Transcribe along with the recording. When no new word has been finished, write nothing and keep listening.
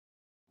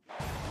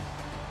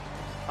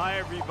Hi,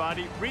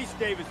 everybody. Reese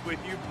Davis with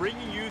you,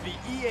 bringing you the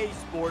EA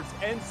Sports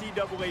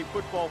NCAA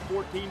Football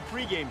 14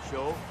 pregame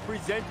show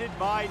presented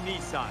by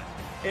Nissan.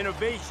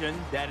 Innovation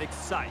that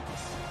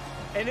excites.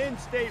 An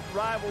in-state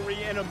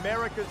rivalry in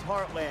America's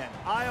heartland.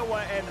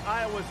 Iowa and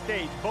Iowa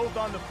State both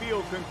on the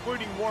field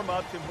concluding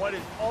warm-ups in what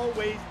is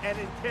always an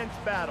intense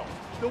battle.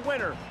 The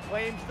winner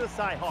claims the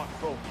Cy-Hawk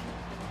Trophy.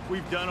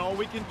 We've done all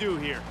we can do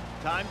here.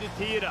 Time to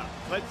tee it up.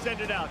 Let's send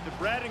it out to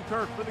Brad and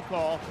Kirk for the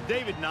call.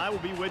 David and I will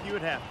be with you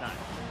at halftime.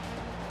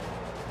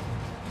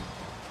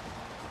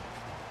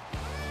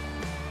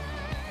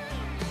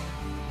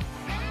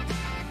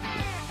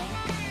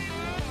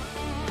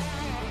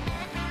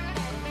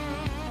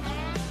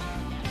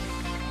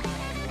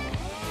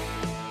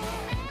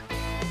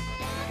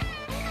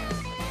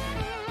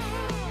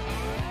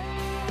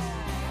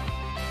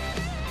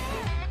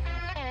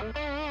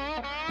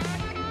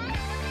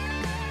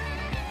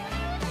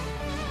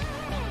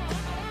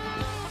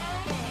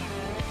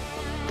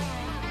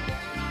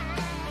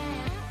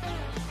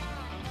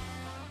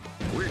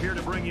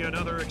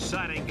 Another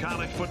exciting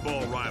college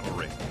football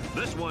rivalry.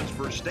 This one's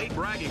for state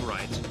bragging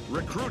rights,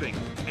 recruiting,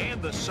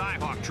 and the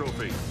Cy-Hawk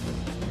Trophy.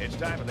 It's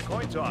time for the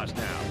coin toss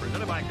now,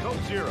 presented by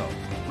Coke Zero.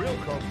 Real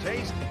Coke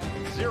taste,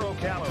 0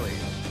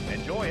 calories.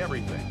 Enjoy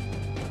everything.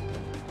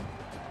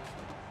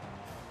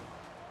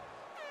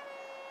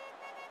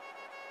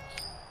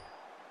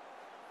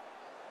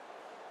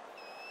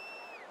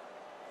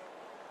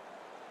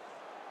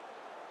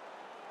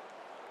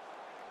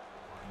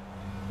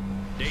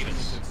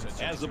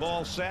 Has the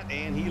ball set,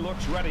 and he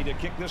looks ready to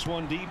kick this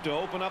one deep to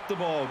open up the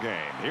ball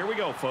game. Here we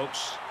go,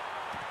 folks.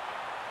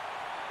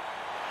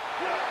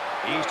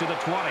 He's to the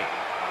 20.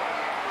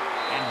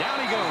 And down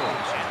he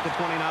goes at the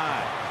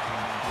 29.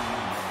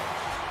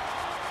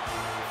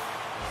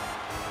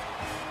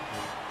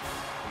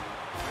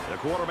 The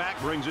quarterback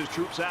brings his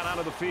troops out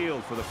onto the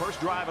field for the first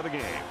drive of the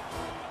game.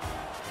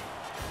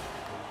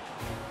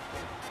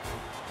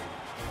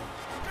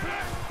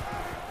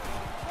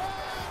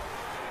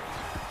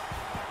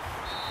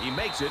 He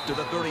makes it to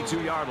the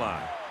 32-yard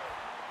line.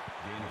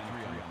 Gain of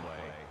 3 on the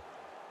play.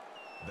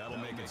 That'll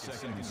make it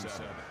 2nd and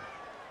 7.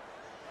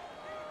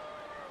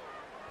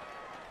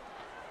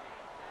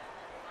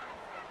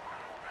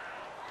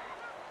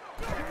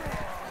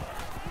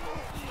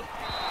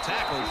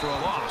 Tackled for a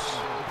loss.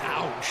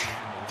 Ouch.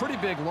 Pretty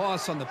big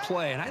loss on the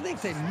play, and I think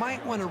they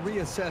might want to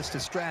reassess the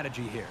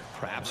strategy here.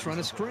 Perhaps run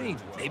a screen,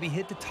 maybe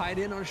hit the tight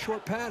end on a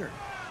short pattern.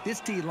 This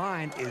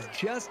D-line is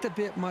just a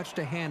bit much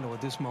to handle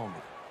at this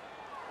moment.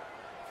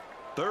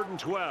 3rd and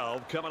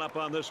 12 coming up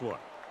on this one.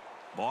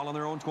 Ball on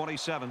their own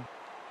 27. And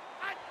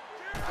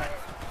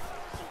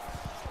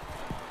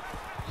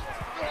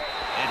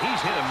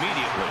he's hit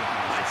immediately.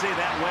 I'd say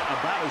that went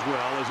about as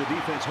well as the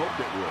defense hoped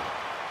it would.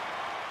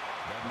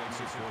 That makes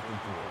it 4th and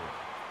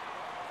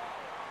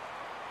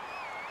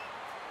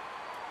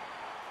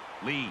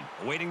 4. Lee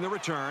awaiting the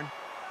return.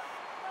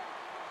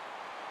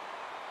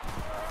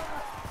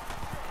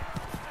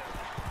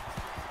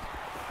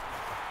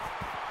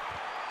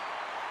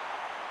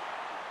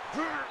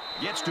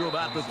 Gets to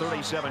about the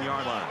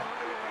 37-yard line.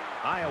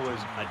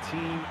 Iowa's a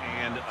team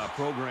and a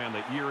program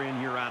that year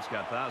in, year out's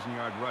got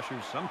 1,000-yard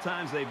rushers.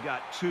 Sometimes they've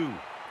got 2,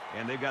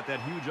 and they've got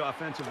that huge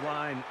offensive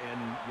line. And,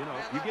 you know,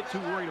 you get too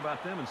worried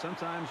about them, and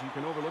sometimes you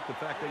can overlook the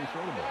fact they can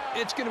throw the ball.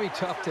 It's going to be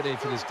tough today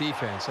for this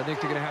defense. I think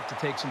they're going to have to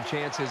take some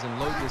chances and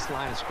load this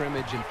line of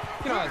scrimmage. And,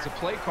 you know, as a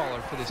play caller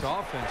for this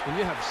offense, when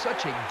you have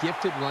such a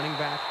gifted running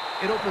back,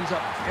 it opens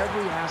up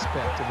every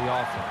aspect of the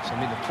offense. I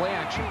mean, the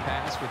play-action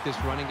pass with this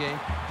running game,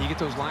 you get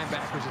those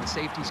linebackers and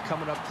safeties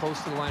coming up close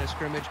to the line of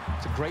scrimmage.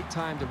 It's a great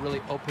time to really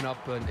open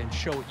up and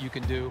show what you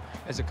can do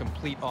as a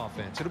complete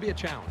offense. It'll be a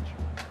challenge.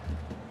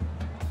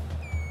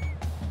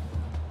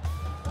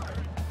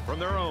 From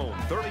their own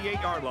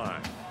 38-yard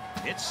line,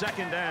 it's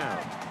 2nd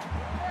down.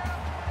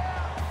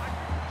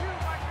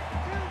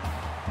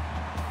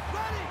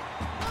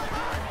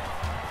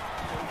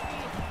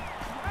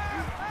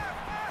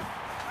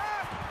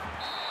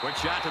 Quick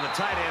shot to the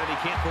tight end, and he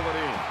can't pull it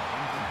in.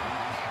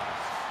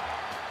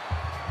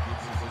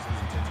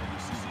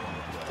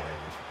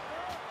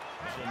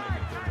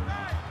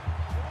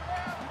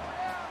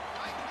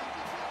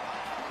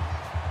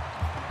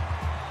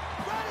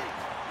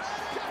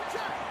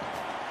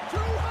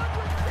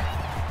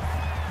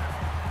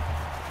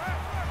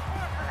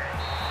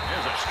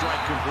 There's a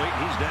strike complete,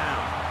 and he's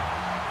down.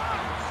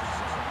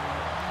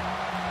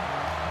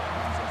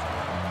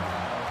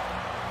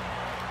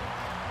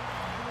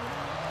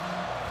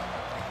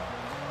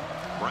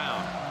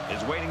 Brown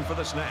is waiting for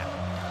the snap.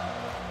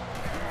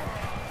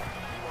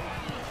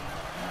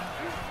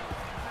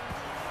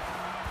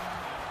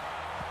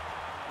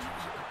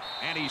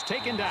 And he's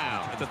taken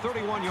down at the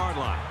 31-yard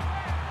line.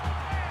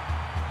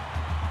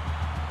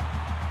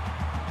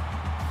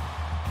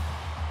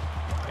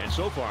 And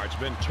so far, it's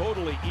been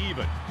totally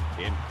even.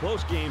 In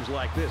close games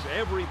like this,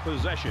 every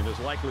possession is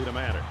likely to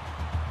matter.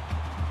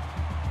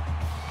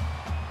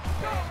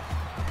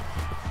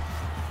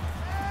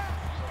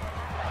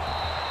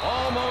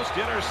 Almost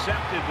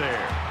intercepted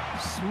there.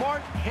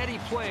 Smart, heady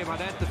play by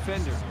that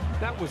defender.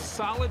 That was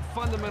solid,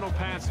 fundamental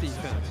pass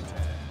defense.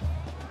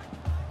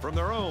 From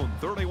their own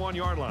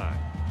 31-yard line.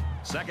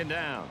 Second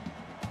down.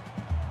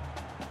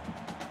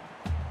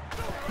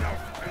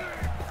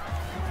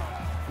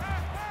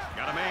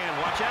 Got a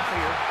man. Watch out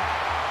here.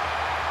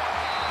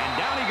 And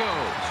down he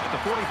goes at the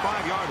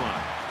 45-yard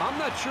line. I'm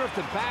not sure if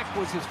the back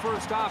was his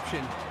first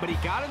option, but he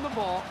got him the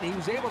ball, and he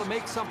was able to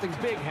make something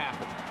big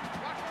happen.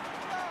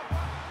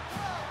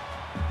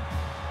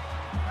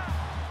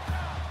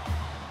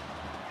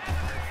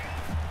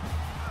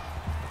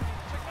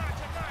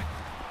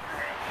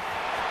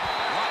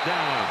 Down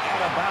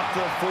at about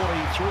the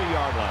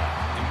 43-yard line.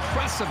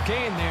 Impressive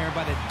gain there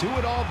by the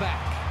do-it-all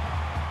back.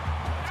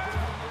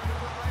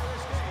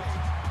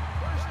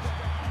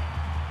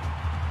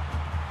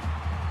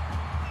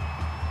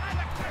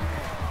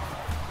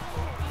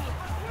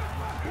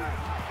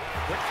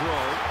 Quick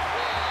throw.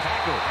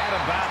 Tackle at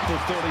about the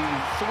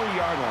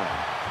 33-yard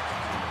line.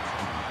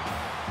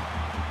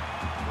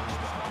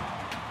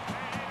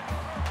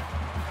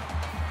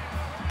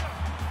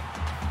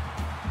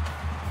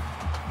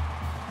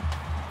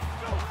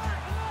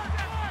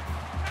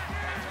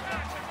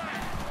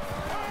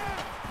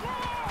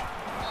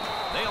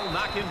 They'll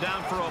knock him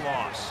down for a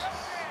loss.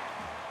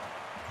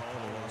 Call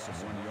a loss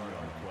of 1 yard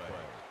on the play.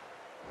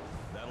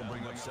 That'll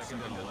bring up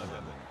second and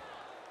 11.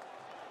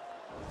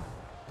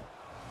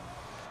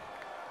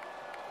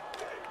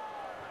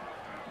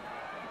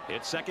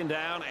 It's second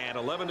down and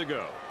 11 to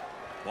go.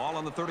 Ball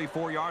on the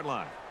 34-yard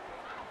line.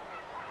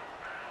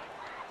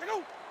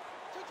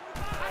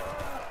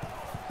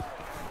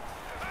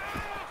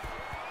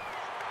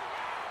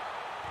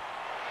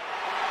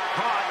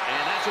 Caught,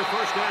 and that's a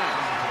first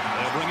down.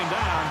 They'll bring him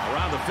down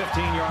around the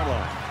 15-yard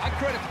line. I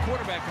credit the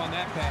quarterback on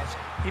that pass.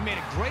 He made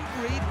a great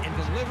read and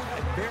delivered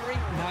a very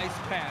nice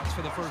pass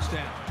for the first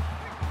down.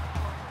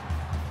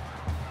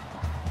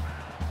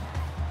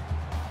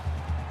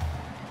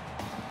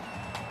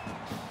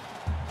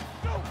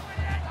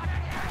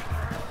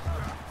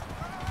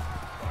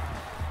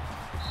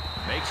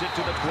 Makes it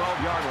to the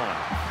 12-yard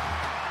line.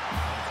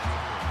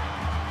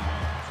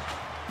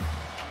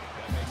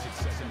 That makes it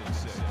second and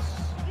 6.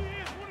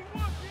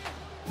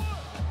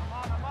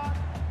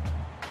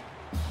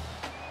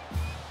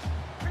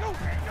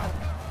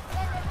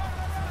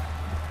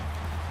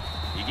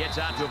 He gets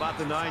out to about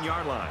the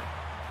 9-yard line.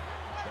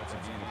 That's a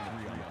gain of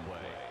 3 on the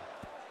play.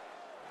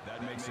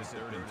 That makes it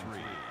third and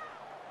 3.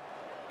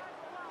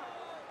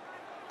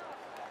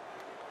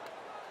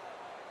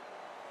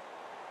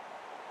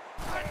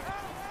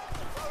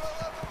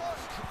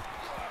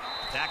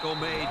 Tackle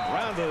made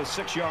around the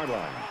 6-yard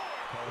line.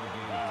 Call it a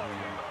gain of 3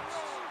 yards.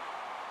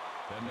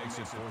 That makes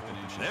it 4th and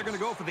inches. They're going to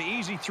go for the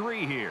easy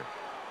 3 here.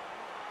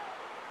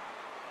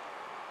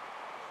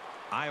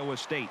 Iowa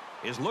State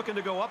is looking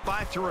to go up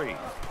by 3.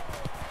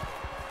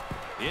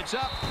 It's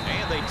up,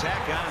 and they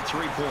tack on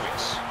 3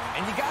 points.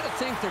 And you got to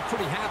think they're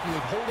pretty happy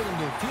with holding them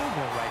to a field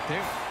goal right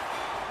there.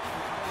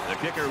 The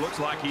kicker looks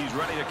like he's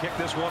ready to kick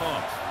this one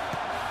off.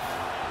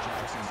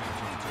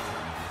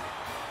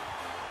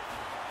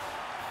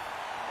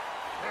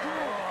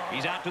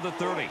 He's out to the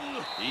 30.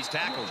 He's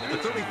tackled at the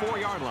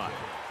 34-yard line.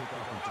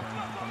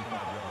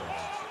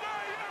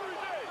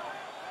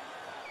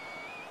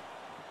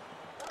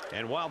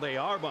 And while they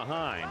are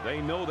behind,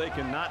 they know they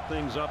can knot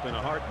things up in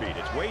a heartbeat.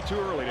 It's way too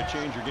early to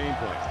change your game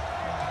plan.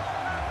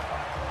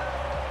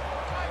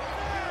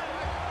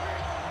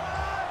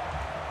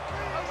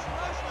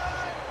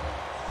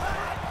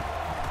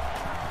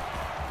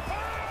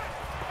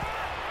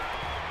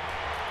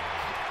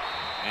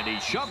 And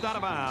he's shoved out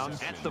of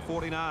bounds at the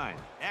 49.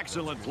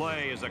 Excellent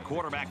play as the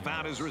quarterback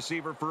found his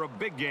receiver for a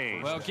big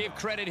gain. Well, give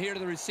credit here to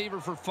the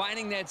receiver for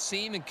finding that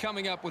seam and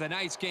coming up with a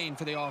nice gain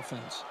for the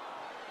offense.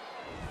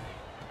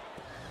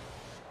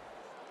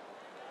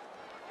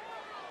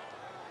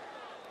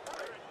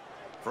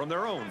 From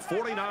their own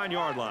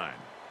 49-yard line,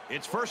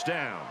 it's first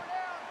down.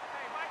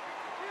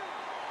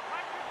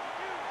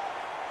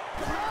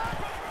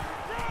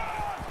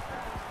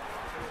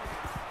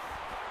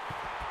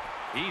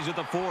 He's at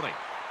the 40.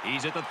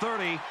 He's at the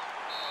 30.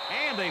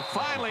 And they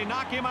finally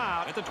knock him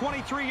out at the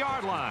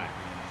 23-yard line.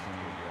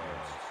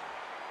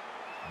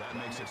 That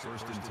makes it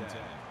 1st and 10.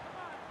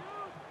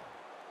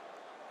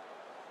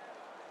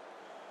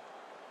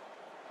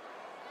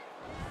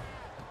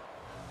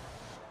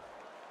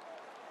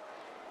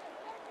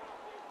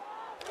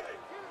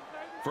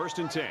 First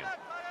and 10.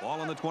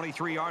 Ball on the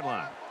 23-yard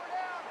line.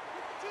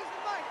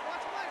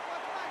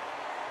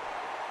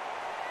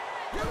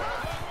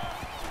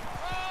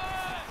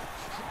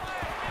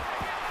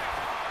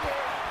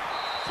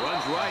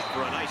 Runs right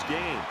for a nice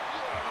gain.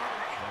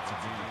 That's a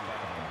gain of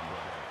 5 on the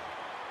play.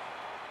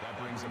 That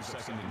brings him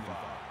 2nd and 5.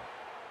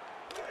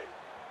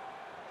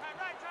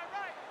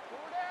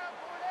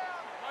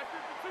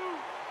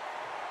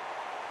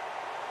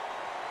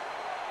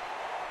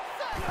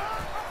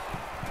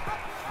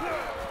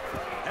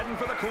 Heading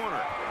for the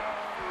corner.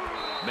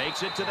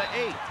 Makes it to the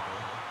 8.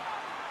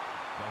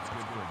 That's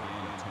good for a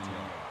gain of 10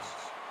 yards.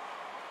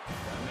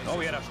 That Oh,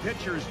 we had a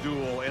pitcher's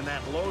duel in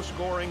that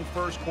low-scoring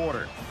first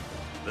quarter.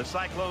 The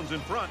Cyclones in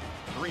front,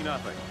 3-0.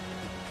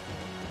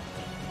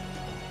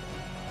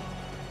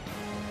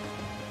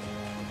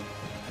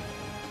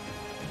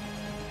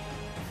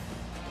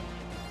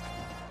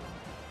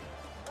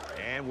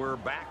 And we're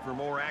back for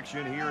more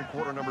action here in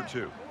quarter number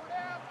 2.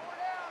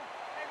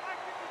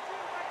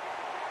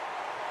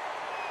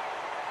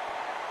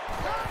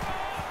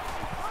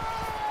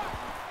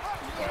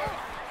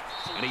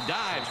 And he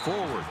dives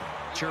forward.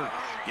 Church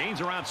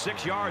gains around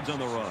 6 yards on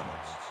the run.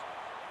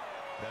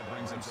 That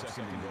brings him 2nd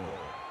and goal.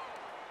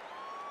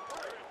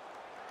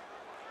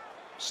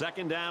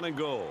 2nd down and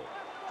goal.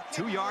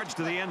 2 yards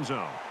to the end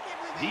zone.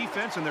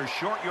 Defense in their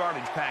short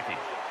yardage package.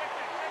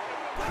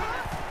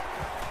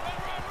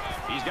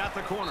 He's got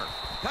the corner.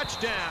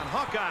 Touchdown,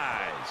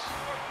 Hawkeyes.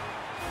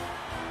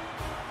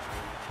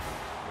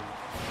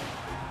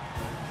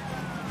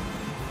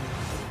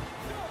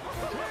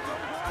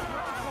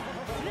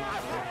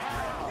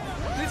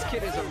 This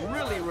kid is a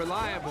really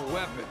reliable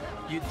weapon.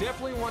 You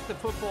definitely want the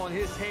football in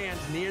his hands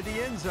near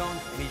the end zone,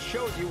 and he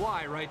showed you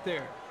why right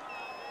there.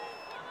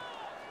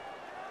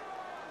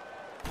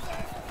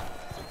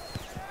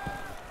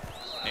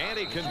 And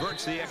he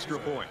converts the extra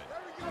point.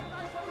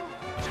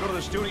 Let's go to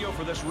the studio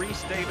for this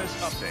Reese Davis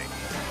update.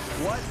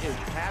 What is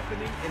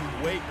happening in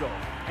Waco?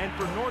 And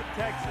for North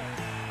Texas,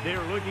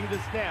 they're looking to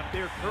snap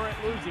their current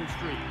losing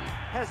streak.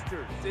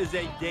 Hesters is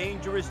a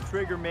dangerous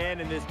trigger man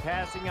in this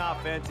passing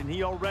offense, and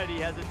he already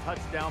has a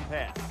touchdown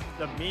pass.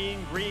 The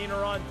Mean Green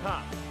are on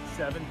top,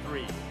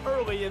 7-3,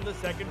 early in the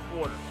second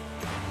quarter.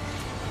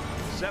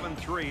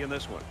 7-3 in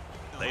this one.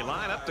 They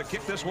line up to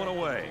kick this one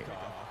away.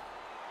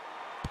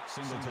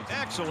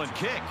 Excellent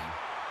kick.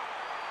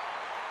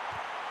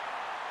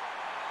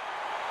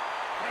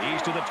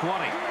 He's to the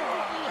 20.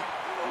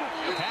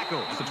 Tackle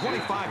at the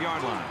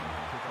 25-yard line.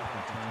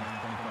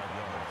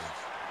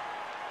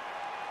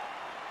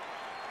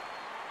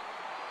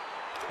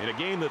 In a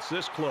game that's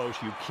this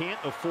close, you can't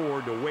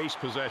afford to waste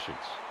possessions.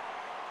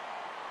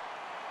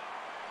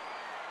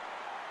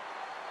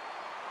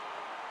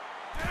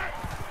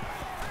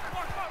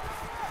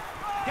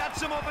 Got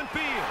some open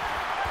field.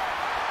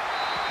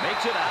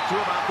 Makes it out to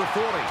about the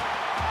 40.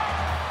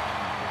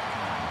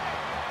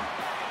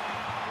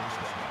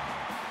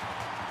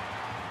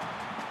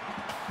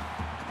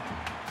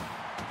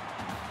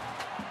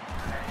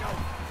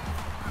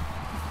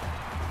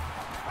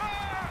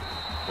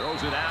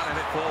 Throws it out, and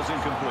it falls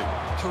incomplete.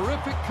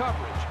 Terrific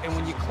coverage, and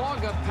when you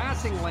clog up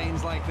passing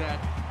lanes like that,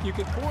 you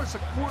can force a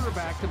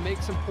quarterback to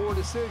make some poor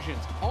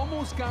decisions.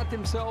 Almost got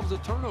themselves a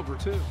turnover,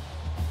 too.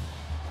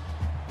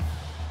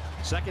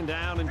 2nd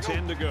down and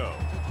 10 to go.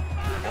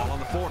 Ball on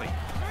the 40.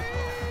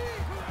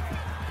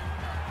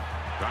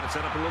 Trying to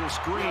set up a little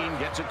screen,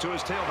 gets it to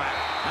his tailback.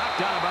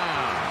 Knocked out of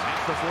bounds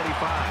at the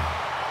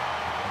 45.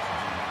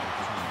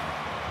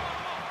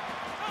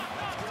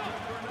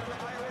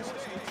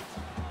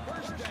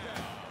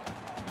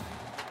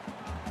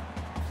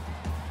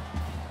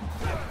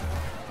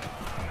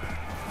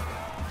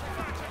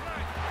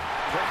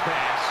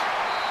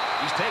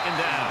 Taken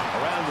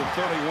down around the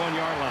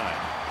 31-yard line.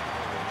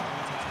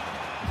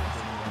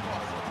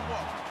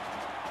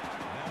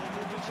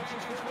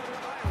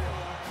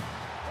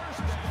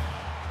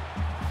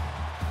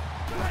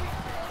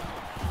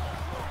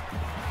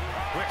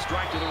 Quick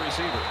strike to the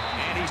receiver,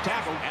 and he's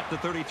tackled at the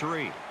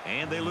 33,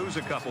 and they lose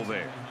a couple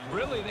there.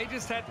 Really, they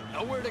just had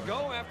nowhere to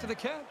go after the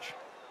catch.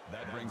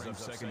 That brings up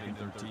 2nd and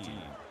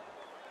 13.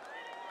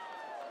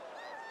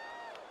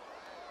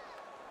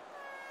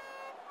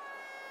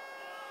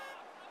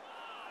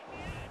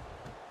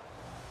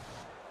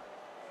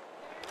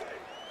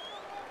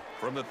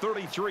 From the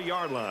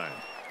 33-yard line,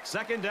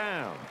 2nd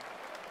down.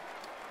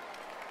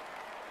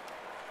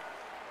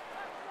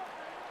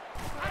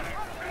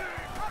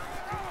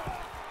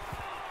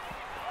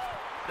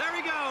 There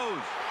he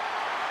goes.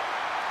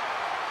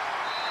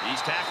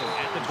 He's tackled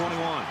at the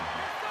 21.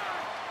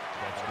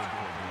 That's good for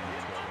a gain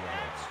of 12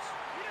 yards.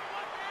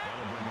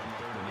 That'll bring up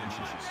 3rd and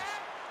inches.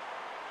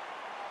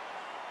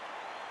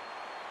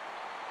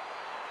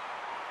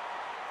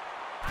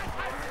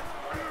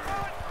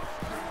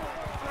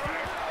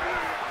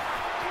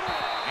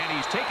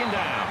 He's taken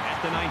down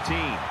at the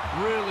 19.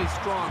 Really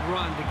strong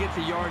run to get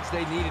the yards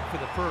they needed for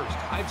the first.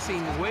 I've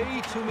seen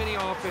way too many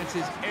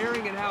offenses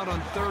airing it out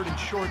on 3rd and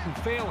short and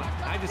failing.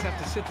 I just have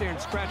to sit there and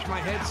scratch my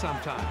head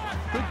sometimes.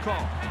 Good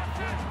call.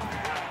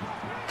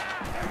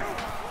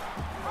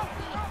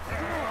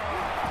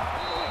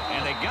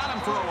 And they got him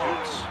for a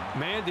loss.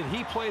 Man, did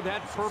he play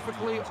that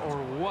perfectly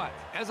or what?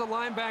 As a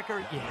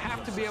linebacker, you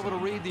have to be able to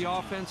read the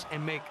offense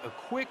and make a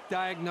quick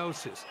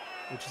diagnosis,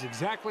 which is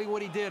exactly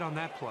what he did on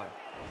that play.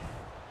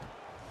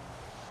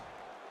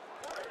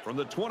 From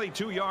the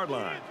 22-yard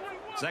line,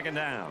 2nd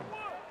down.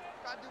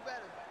 Gotta do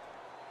better.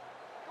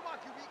 Come on,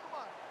 QB, come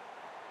on.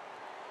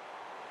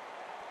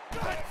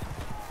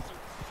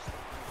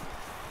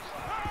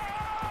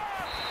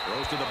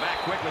 Throws to the back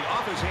quickly,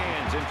 off his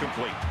hands,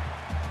 incomplete.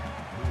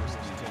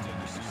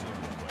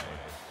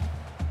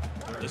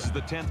 This is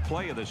the 10th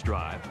play of this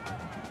drive.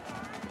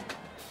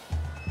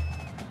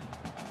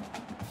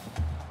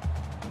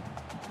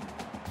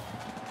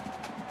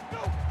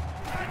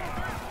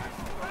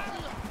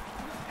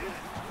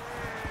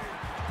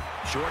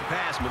 Short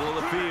pass, middle of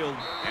the field,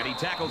 and he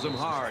tackles him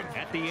hard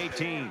at the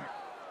 18.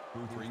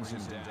 Booth brings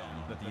him down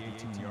at the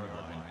 18-yard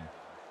line.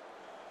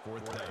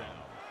 Fourth down.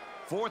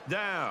 Fourth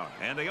down,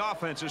 and the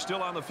offense is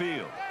still on the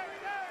field.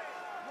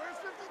 Where's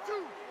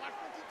 52? Watch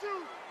 52.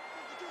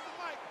 52's the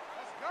mic.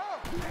 Let's go.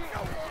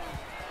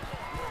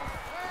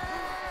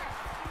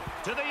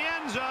 To the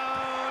end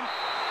zone.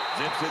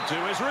 Zips it to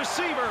his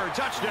receiver.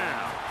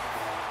 Touchdown.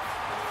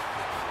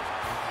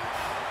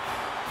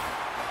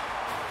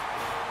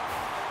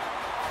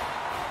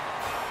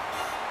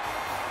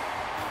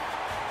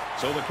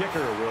 So the kicker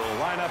will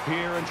line up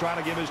here and try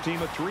to give his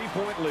team a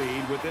 3-point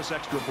lead with this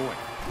extra point.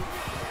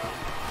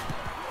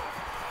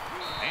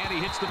 And he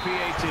hits the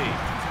PAT.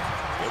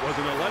 It was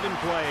an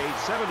 11-play,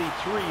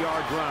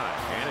 73-yard drive,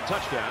 and a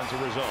touchdown to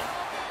result.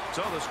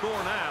 So the score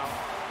now,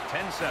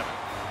 10-7.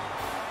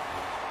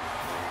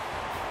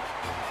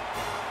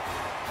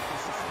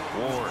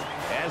 Ward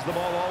has the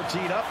ball all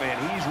teed up, and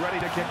he's ready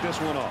to kick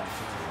this one off.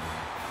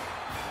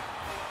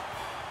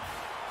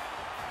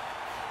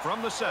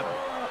 From the 7.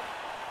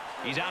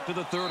 He's out to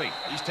the 30.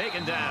 He's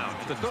taken down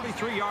at the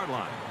 33-yard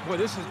line. Boy,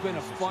 this has been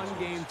a fun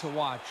game to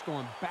watch,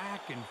 going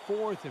back and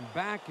forth and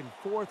back and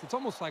forth. It's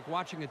almost like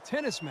watching a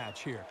tennis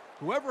match here.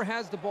 Whoever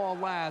has the ball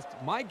last,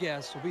 my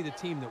guess, will be the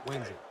team that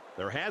wins it.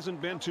 There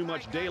hasn't been too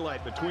much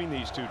daylight between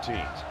these two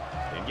teams.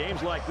 In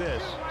games like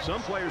this,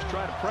 some players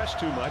try to press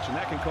too much, and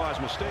that can cause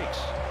mistakes.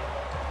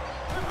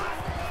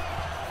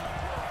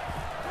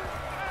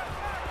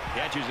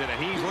 Catches it,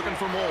 and he's looking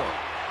for more.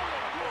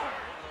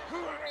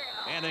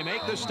 And they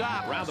make the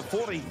stop around the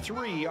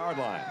 43-yard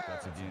line.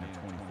 That's a gain of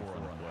 24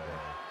 on the play.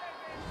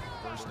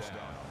 First down.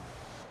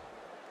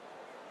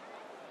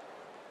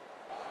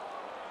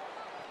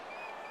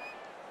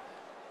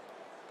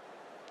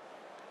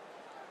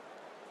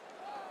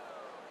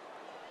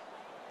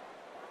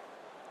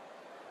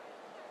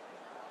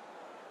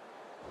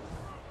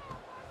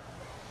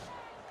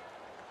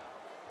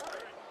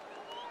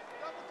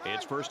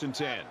 It's 1st and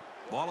 10.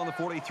 Ball on the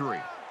 43.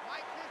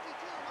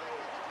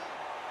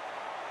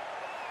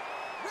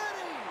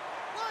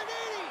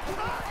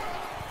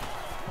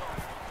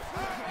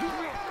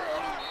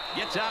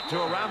 Gets out to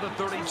around the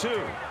 32. Gain of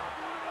 11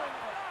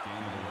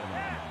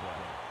 on the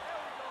play.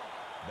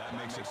 That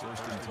makes it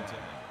 1st and 10.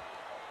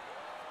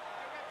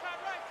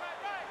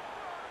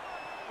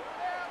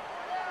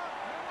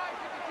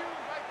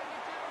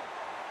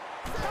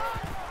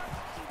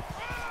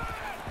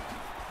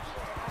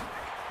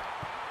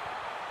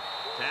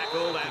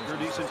 Tackled after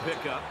decent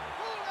pickup.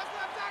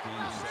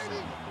 Gain of 7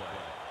 on the play.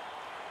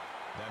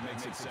 That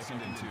makes it 2nd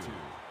and 2.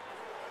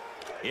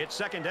 It's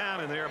 2nd down,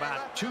 and they're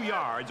about 2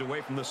 yards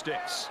away from the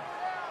sticks.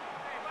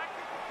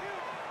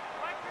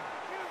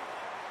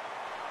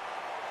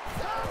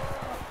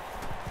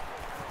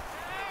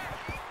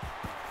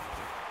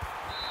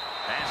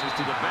 Passes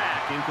to the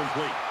back,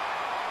 incomplete.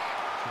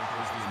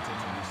 Triggers the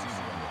intended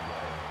receiver on the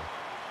play.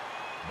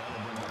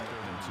 That'll bring up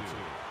 3rd and 2.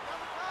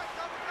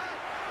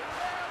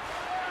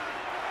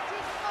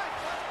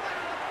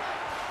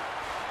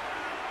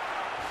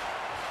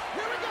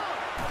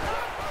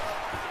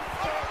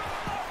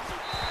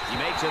 He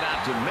makes it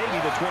out to maybe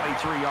the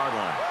 23-yard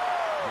line.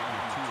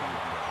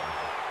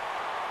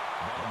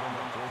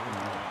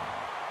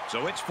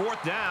 So it's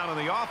 4th down, and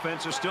the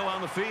offense is still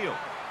on the field.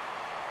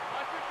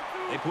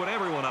 They put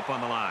everyone up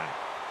on the line.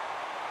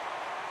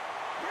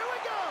 Here we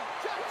go.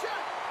 Check,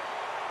 check.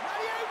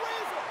 98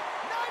 Weasel.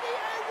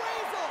 98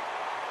 Weasel.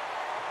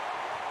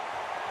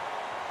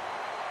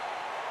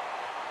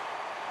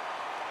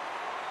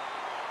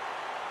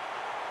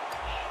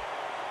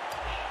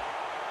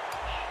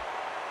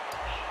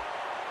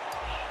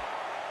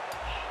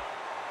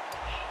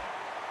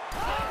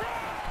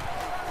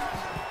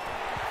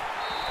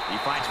 He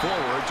fights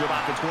forward to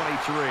about the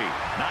 23.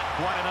 Not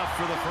quite enough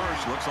for the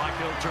first. Looks like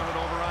they'll turn it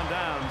over on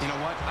downs. You know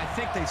what? I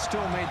think they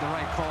still made the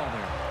right call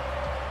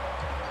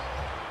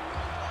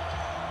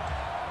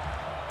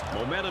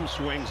there. Momentum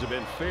swings have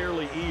been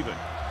fairly even.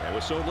 And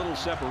with so little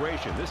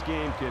separation, this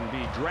game can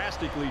be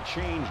drastically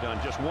changed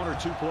on just 1 or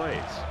 2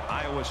 plays.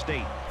 Iowa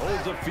State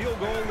holds a field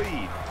goal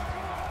lead.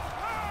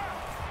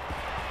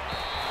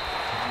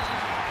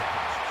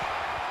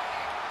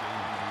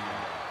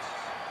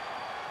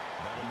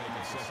 That'll make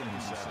it 2nd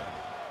and 7.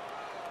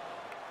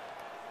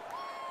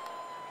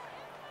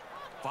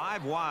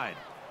 5 wide.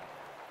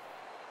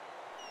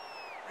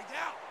 Bring it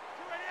out.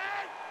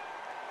 288.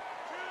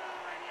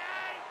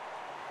 288.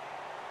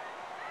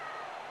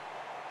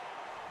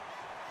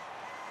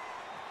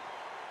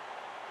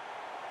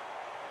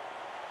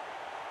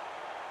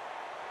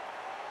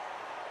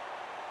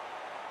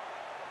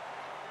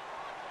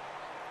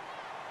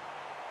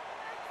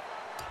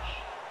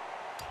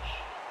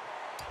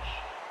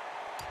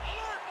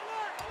 Alert,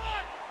 alert,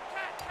 alert.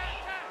 Cat, cat,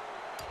 cat.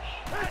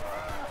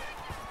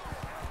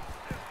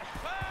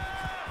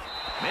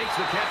 Makes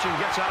the catch and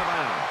gets out of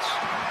bounds.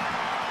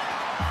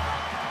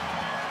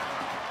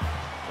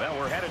 Well,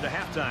 we're headed to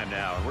halftime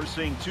now, and we're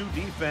seeing two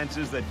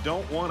defenses that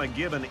don't want to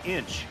give an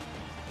inch.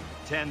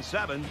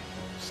 10-7,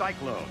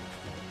 Cyclone.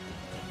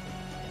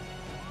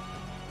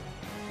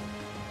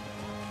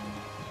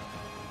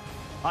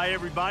 Hi,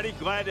 everybody.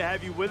 Glad to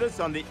have you with us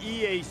on the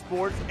EA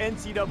Sports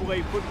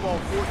NCAA Football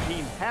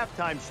 14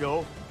 halftime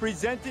show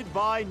presented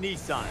by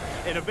Nissan.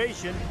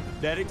 Innovation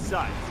that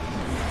excites.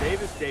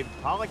 David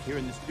Pollack here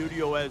in the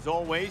studio as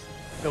always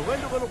to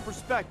lend a little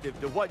perspective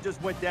to what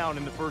just went down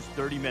in the first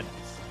 30 minutes.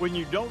 When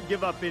you don't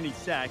give up any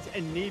sacks,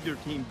 and neither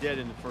team did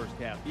in the first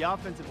half, the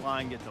offensive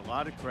line gets a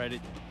lot of credit,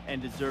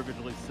 and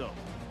deservedly so.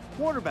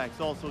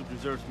 Quarterbacks also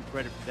deserve some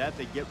credit for that.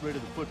 They get rid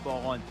of the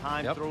football on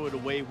time, throw it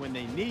away when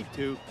they need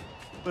to.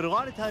 But a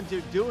lot of times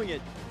they're doing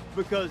it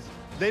because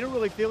they don't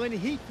really feel any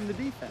heat from the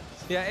defense.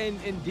 Yeah,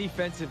 and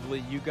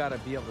defensively, you got to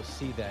be able to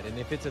see that. And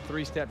if it's a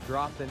three-step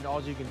drop, then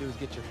all you can do is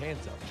get your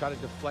hands up, try to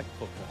deflect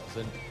footballs.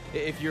 And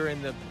if you're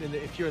in the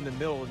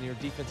middle and you're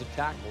defensive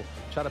tackle,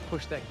 try to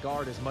push that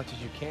guard as much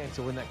as you can.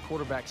 So when that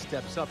quarterback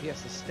steps up, he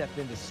has to step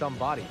into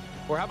somebody.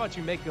 Or how about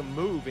you make him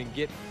move and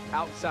get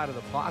outside of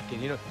the pocket?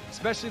 You know,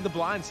 especially the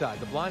blind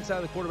side. The blind side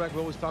of the quarterback, we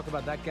always talk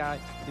about that guy,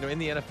 you know, in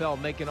the NFL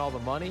making all the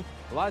money.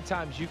 A lot of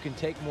times you can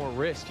take more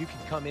risk. You can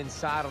come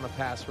inside on a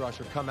pass rush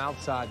or come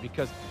outside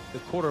because the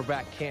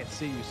quarterback can't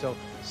see you. So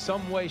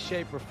some way,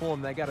 shape, or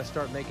form, they got to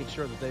start making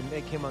sure that they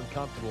make him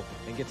uncomfortable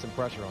and get some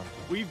pressure on him.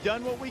 We've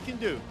done what we can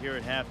do here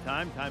at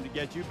halftime. Time to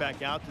get you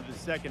back out to the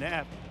second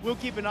half. We'll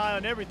keep an eye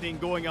on everything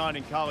going on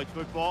in college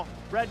football.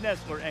 Brad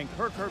Nessler and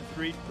Kirk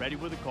Herbstreit ready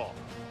with a call.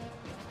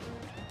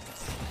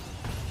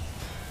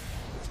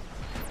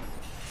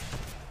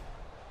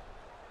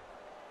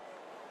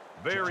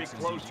 Very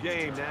close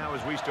game now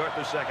as we start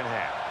the second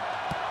half.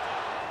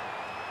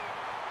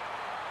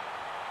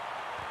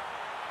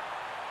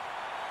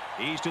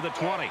 He's to the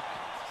 20.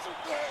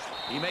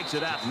 He makes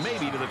it out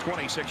maybe to the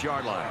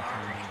 26-yard line.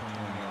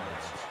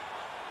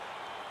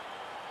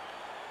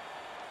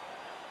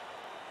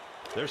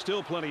 There's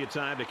still plenty of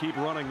time to keep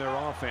running their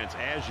offense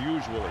as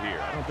usual here.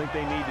 I don't think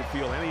they need to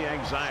feel any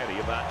anxiety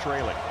about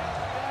trailing.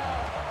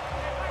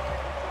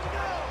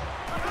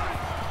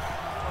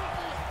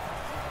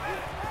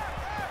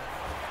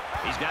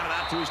 He's got it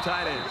out to his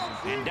tight end.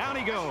 And down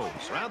he goes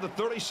around the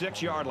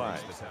 36-yard line.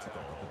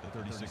 The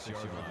 36-yard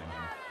line.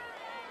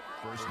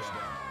 First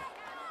down.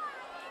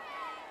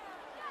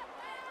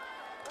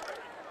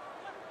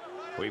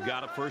 We've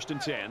got a 1st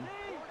and 10.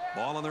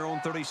 Ball on their own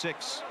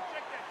 36.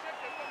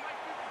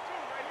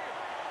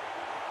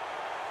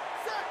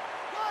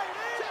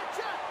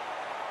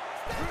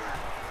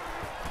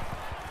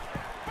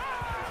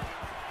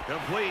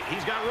 Complete.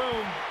 He's got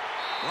room.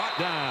 Brought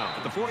down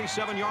at the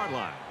 47-yard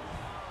line.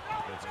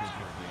 That's good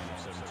for a gain of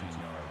 17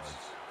 yards.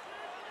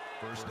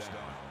 First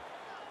down.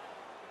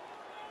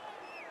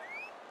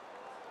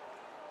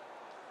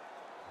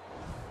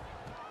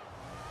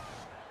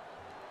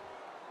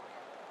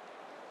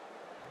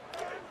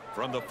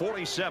 From the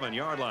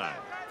 47-yard line.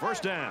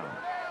 First down.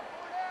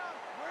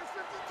 Where's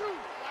 52?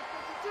 Like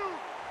 52.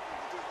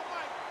 52's the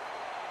mic.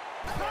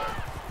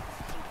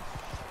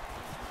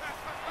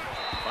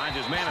 Finds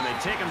his man, and they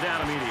take him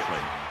down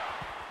immediately.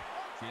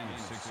 Gain of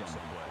 6 on the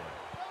play.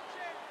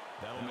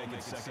 That'll make it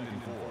 2nd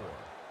and 4.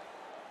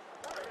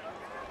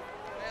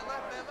 Man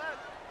left.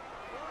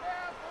 4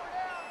 down.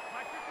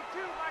 Mike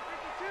 52.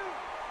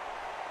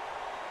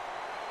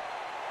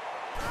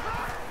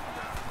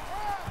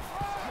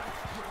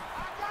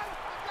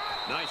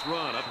 Nice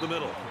run up the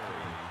middle.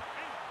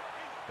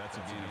 That's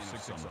a gain of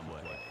 6 on the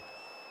play.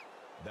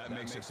 That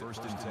makes it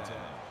 1st and 10.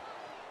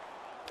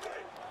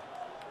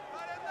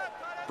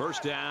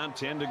 First down,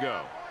 10 to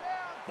go.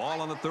 Ball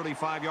on the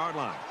 35-yard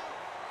line.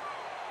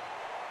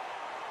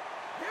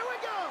 Here we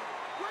go.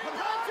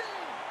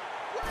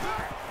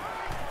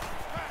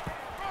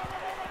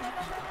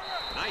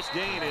 Nice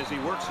gain as he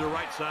works the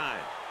right side.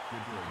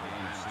 Good for a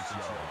gain of 6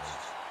 yards.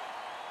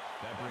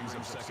 That brings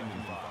up 2nd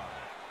and 5.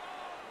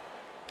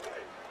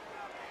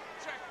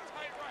 Check.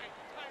 Tight right.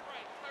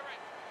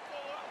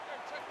 Pull up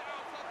there. Check the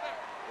outs up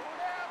there. 4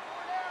 down.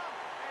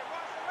 Hey,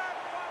 watch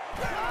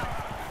the left.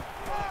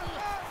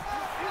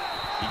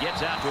 He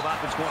gets out to about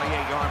the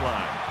 28-yard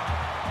line.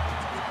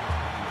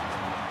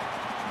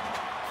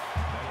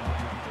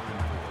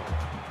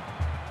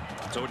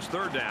 So it's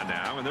 3rd down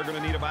now, and they're going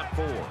to need about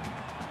 4.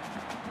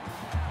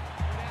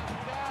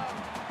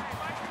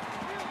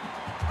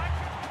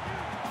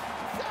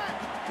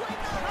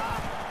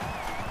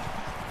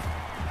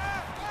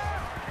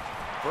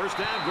 First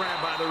down,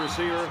 grabbed by the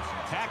receiver.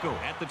 Tackle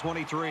at the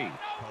 23. Call it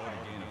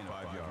a gain of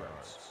 5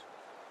 yards.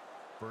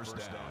 First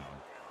down.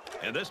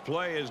 And this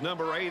play is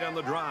number 8 on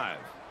the drive.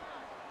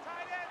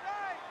 Tight end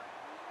right.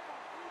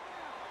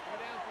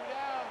 3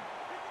 down.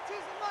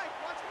 52's the mic.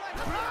 Watch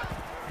the mic.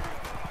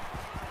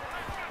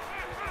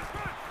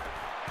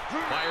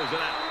 Fires it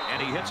out, and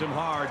he hits him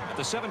hard at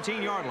the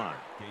 17-yard line.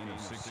 Gain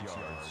of 6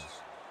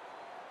 yards.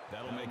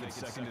 That'll make it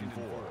 2nd and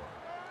 4.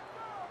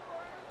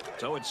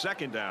 So it's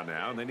 2nd down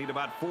now, and they need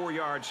about 4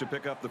 yards to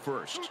pick up the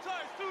first. 2 times.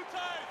 4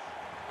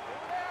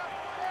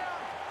 down.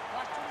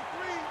 Watch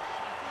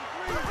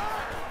 23.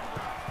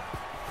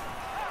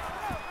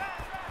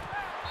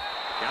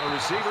 Got a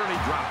receiver, and he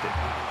dropped it.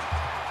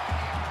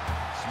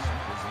 Smith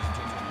is the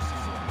intended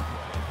receiver on the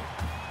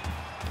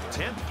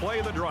play. 10th play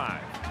of the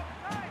drive.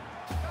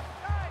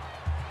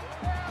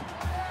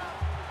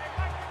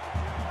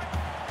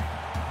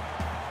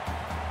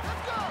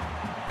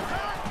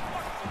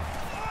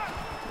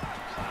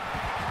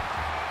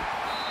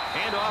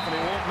 handoff, and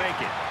he won't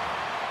make it.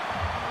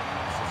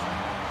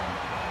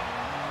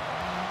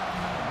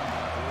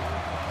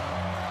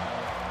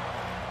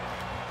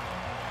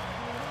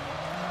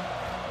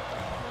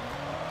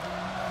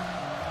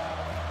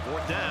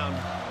 Fourth down.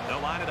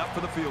 They'll line it up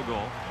for the field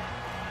goal.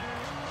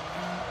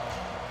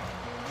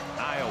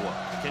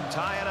 Iowa can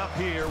tie it up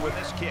here with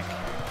this kick.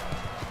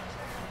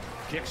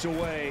 Kicks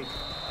away,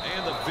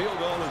 and the field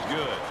goal is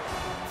good.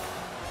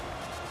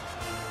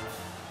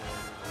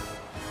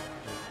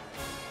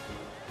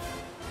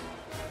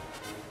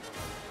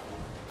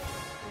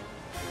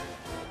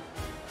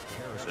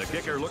 The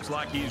kicker looks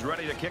like he's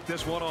ready to kick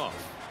this one off.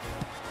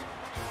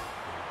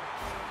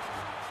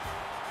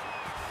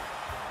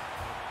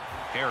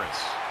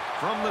 Harris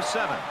from the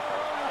 7.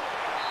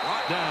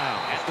 Brought down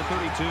at the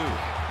 32.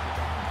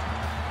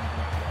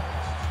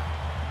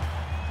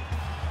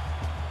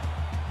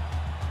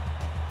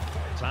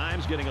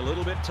 Time's getting a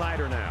little bit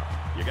tighter now.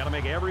 You got to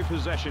make every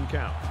possession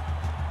count.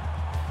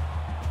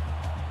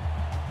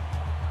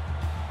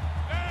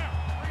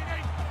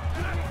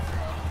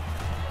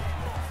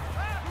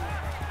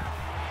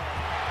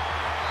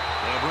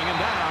 They'll bring him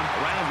down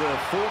around the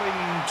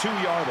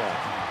 42-yard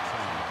line.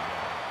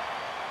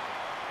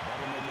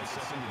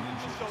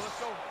 Let's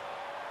go.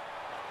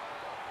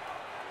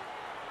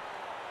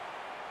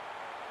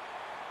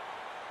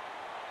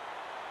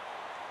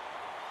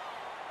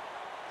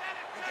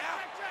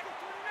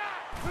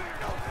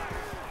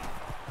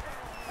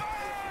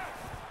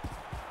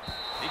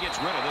 He gets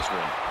rid of this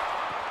one.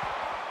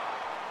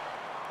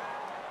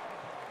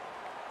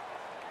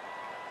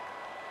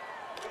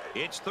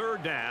 It's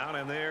third down,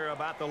 and they're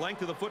about the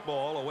length of the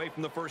football away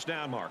from the first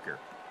down marker.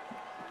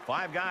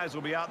 5 guys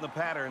will be out in the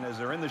pattern as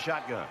they're in the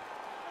shotgun.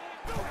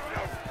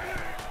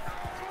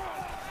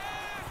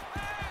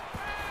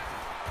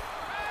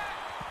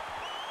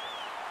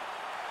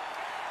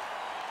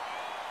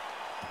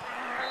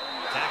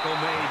 Tackle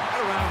made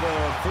around the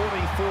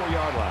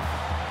 44-yard line.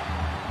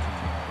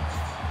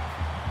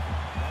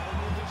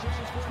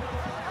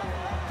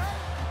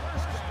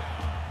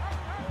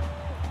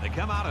 They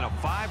come out in a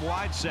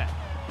 5-wide set.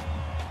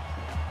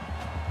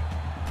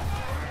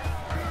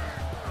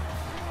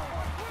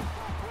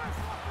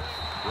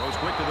 Throws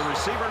quick to the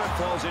receiver, and it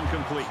falls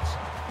incomplete.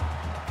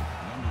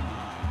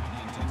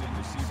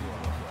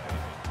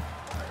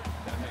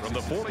 From the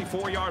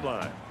 44-yard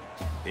line,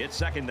 it's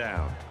second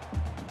down.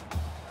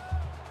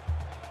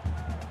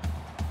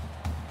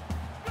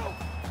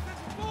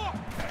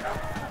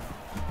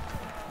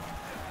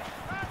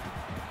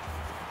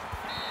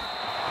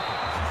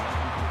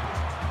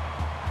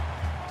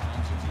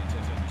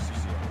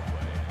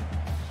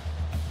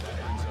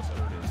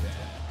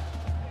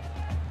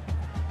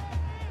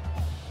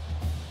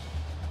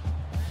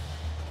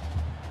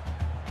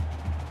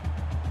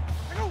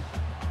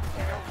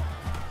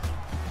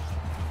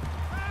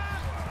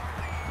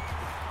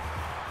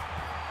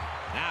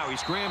 Now he's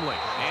scrambling,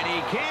 and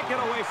he can't get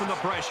away from the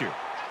pressure. That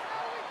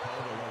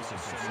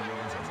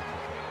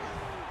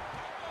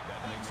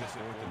makes it 4th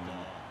and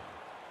long.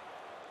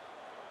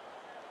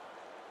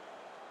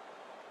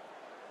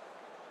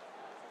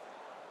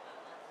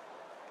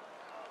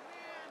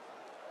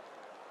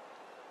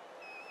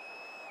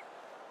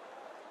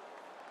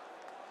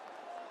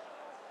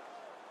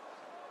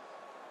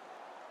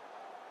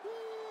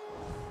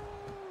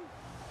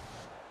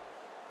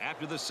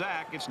 After the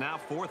sack, it's now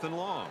 4th and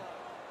long.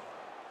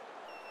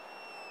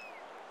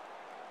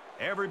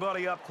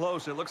 Everybody up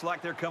close. It looks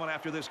like they're coming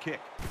after this kick.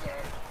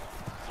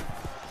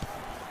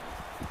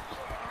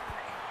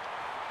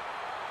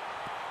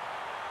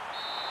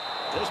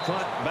 This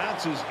punt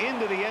bounces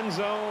into the end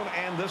zone,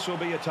 and this will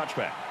be a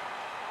touchback.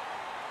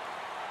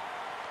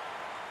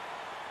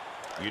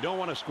 You don't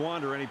want to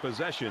squander any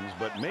possessions,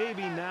 but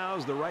maybe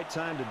now's the right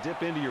time to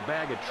dip into your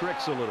bag of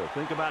tricks a little.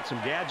 Think about some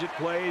gadget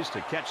plays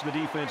to catch the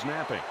defense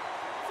napping.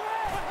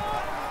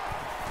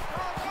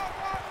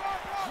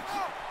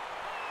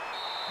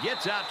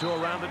 Gets out to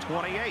around the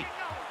 28. That's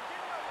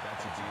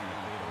a gain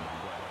of 8 on the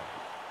play.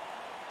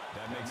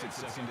 That makes it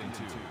 2nd and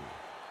 2.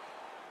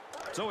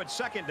 So it's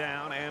second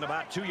down and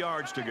about 2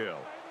 yards to go.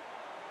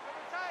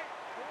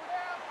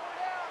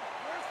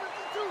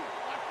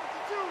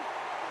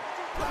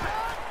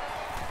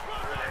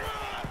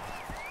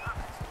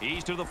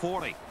 He's to the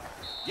 40.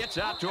 Gets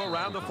out to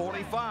around the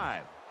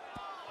 45.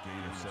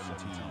 Gain of 17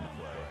 on the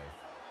play.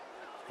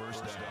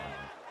 First down.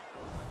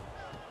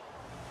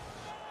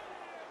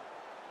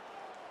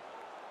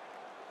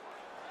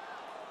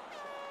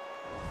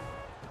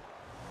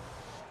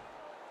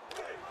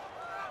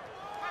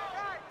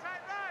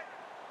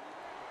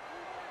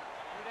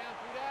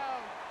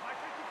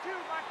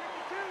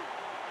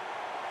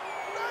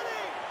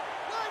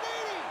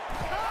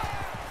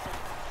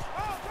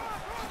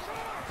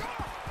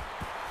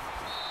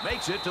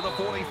 Makes it to the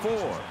 44. That's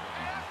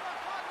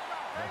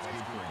good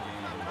for a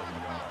gain of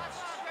 11 yards.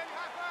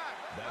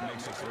 That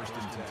makes it 1st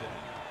and 10.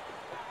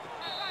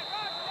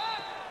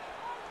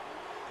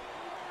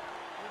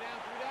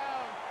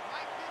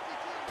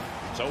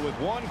 So with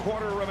 1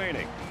 quarter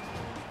remaining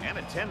and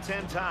a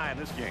 10-10 tie in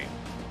this game.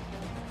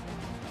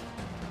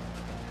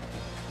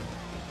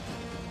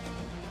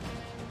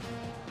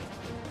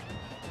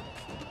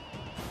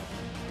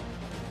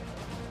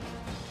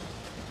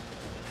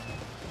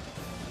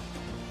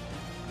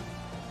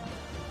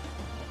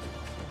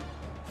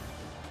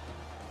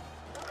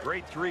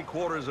 Great 3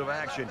 quarters of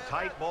action.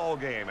 Tight ball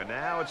game. And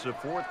now it's the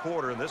 4th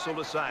quarter, and this will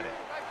decide it.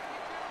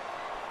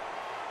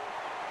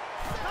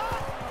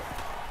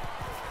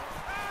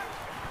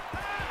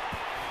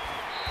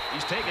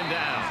 He's taken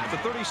down at the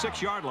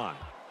 36-yard line.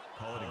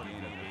 Call it a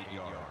gain of 8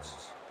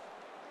 yards.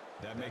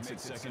 That makes it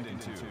 2nd and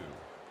 2.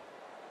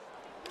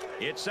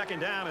 It's 2nd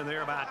down, and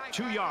they're about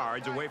 2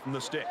 yards away from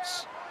the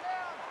sticks.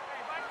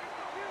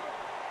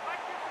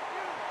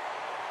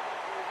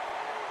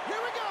 Here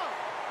we go.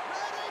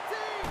 Red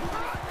 18.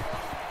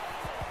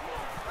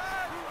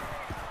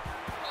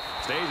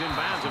 Stays in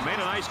bounds and made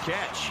a nice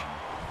catch.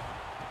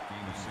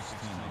 Gain of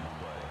 16 on the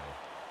play.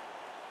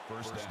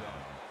 First down.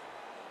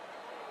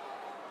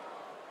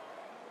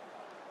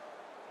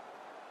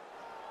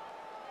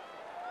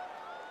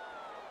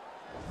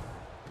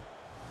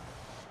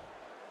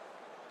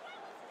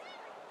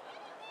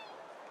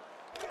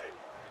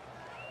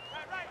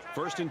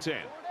 First and 10.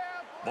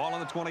 Ball on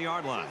the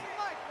 20-yard line.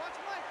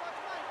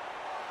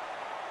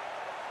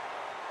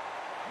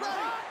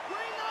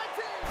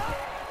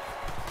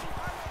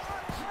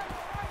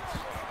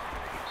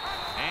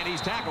 And he's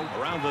tackled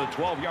around the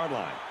 12-yard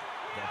line.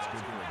 That's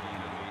good for a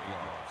gain of 8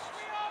 yards.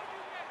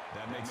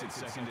 That makes it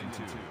 2nd and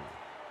 2.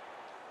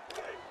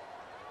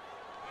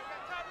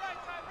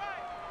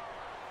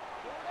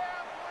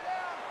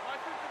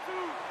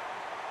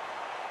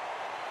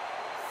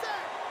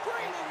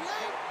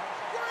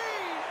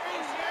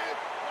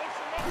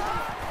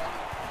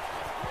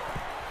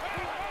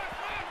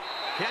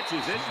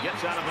 Catches it,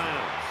 gets out of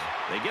bounds.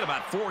 They get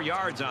about 4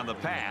 yards on the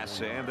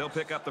pass, and they'll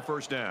pick up the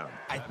first down.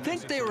 I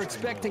think they were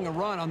expecting a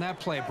run on that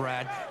play,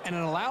 Brad, and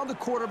it allowed the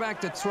quarterback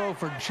to throw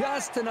for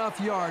just enough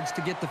yards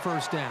to get the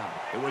first down.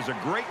 It was a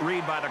great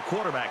read by the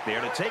quarterback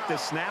there to take the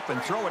snap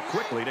and throw it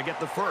quickly to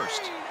get the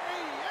first.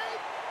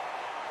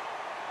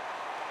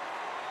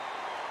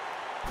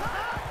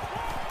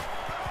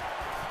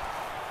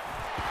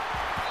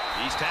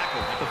 He's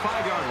tackled at the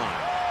 5-yard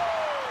line.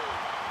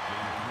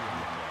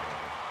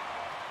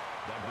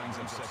 That brings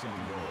him 2nd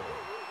and goal.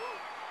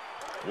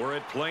 We're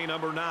at play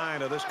number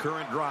 9 of this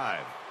current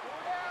drive.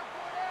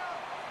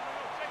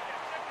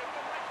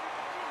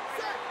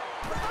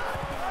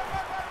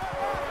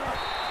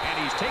 And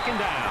he's taken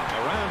down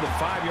around the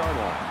 5-yard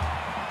line.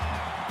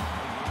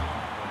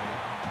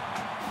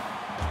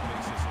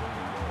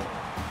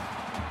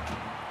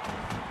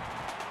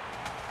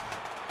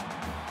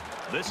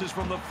 This is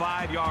from the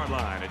 5-yard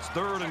line. It's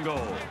 3rd and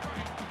goal.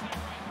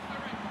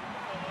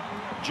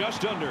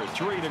 Just under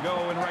 3 to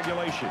go in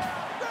regulation.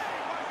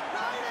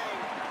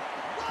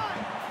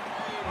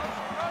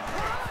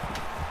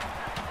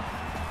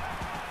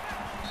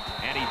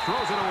 And he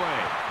throws it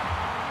away.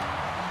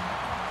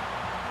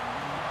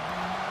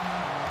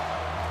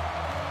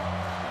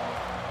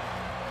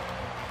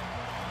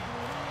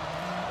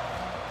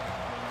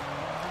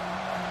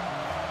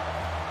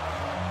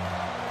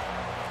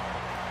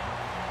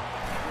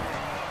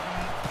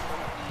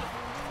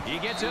 He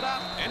gets it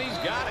up, and he's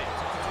got it.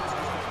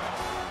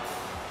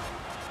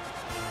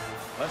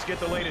 Let's get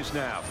the latest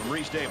now from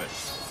Reese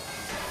Davis.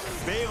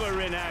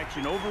 Baylor in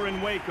action over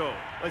in Waco.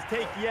 Let's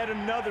take yet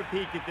another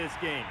peek at this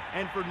game.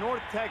 And for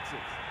North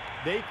Texas,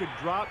 they could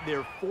drop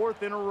their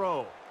 4th in a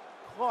row.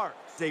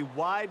 Clark's a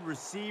wide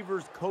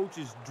receiver's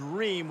coach's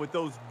dream with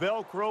those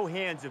Velcro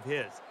hands of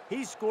his.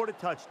 He scored a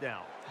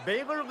touchdown.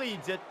 Baylor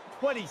leads it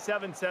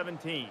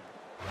 27-17.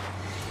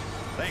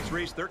 Thanks,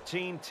 Reese.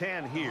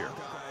 13-10 here.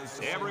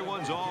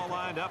 Everyone's all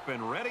lined up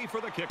and ready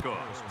for the kickoff.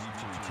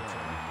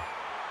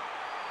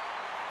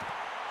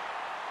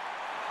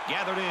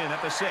 Gathered in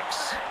at the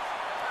 6.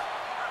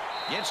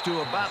 Gets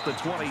to about the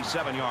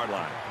 27-yard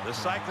line. The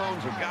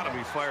Cyclones have got to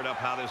be fired up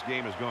how this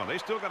game is going. They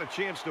still got a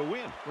chance to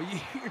win. Well,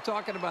 you're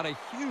talking about a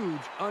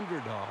huge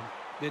underdog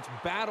that's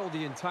battled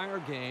the entire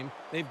game.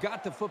 They've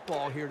got the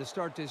football here to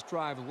start this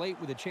drive late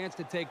with a chance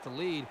to take the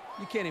lead.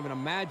 You can't even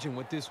imagine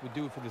what this would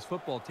do for this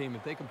football team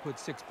if they can put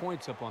 6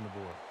 points up on the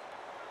board.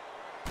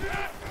 And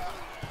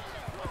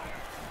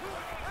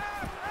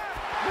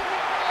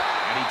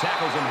he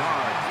tackles him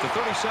hard at the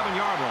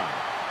 37-yard line.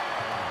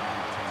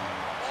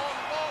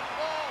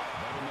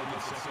 That'll make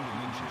it 2nd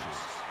and inches.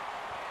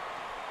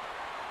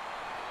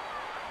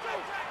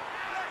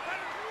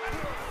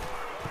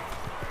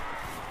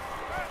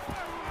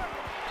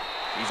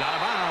 He's out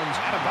of bounds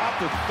at about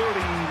the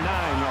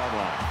 39-yard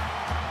line.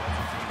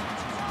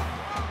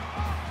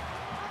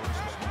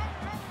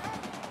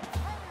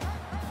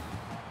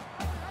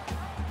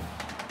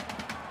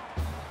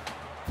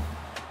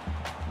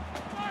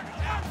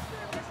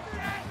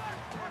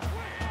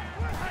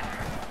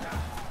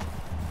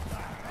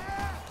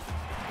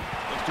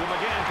 Let's do him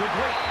again,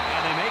 complete.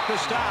 And they make the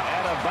stop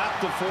at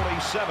about the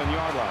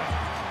 47-yard line.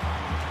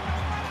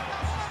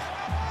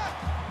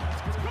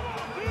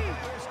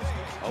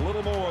 A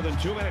little more than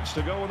 2 minutes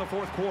to go in the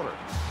 4th quarter.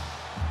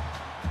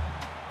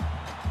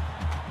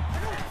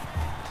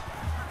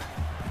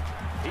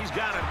 He's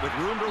got it with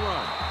room to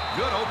run.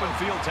 Good open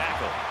field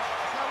tackle.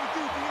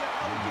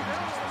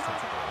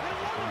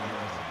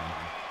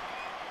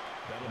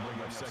 That'll bring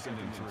up 2nd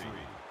and 3.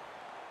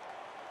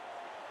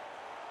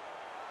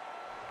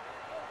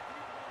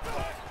 And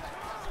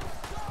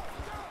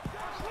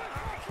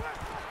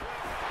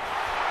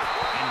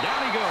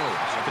down he goes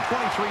at the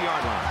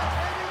 23-yard line.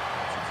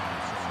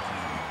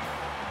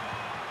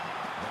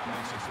 That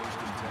makes it first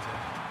and 10.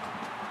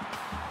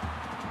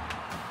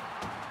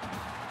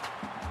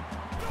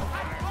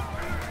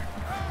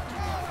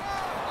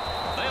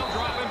 They'll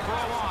drop him for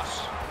a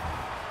loss.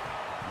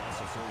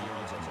 Loss of 4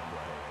 yards on the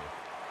play.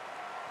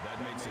 That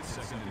makes it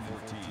second and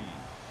 14.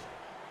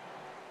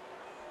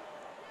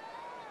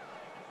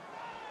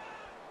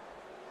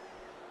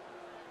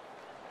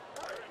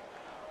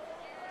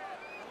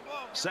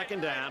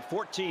 Second down,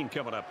 14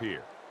 coming up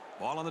here.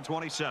 Ball on the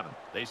 27.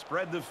 They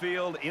spread the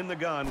field in the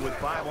gun with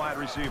 5 wide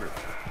receivers.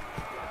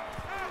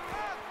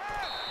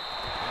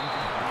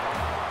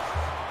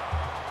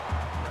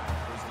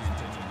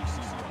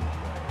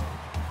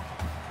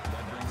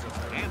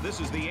 And this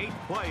is the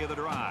 8th play of the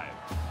drive.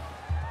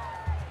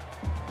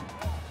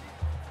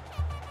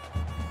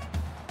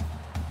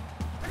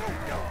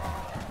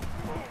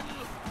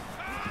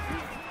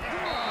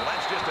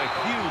 A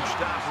huge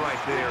stop right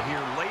there here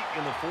late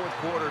in the 4th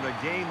quarter in a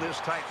game this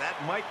tight. That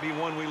might be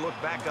one we look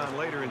back on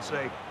later and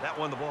say that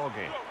won the ball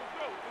game.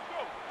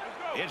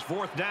 It's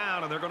 4th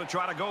down, and they're going to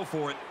try to go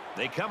for it.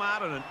 They come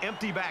out in an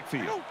empty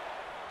backfield.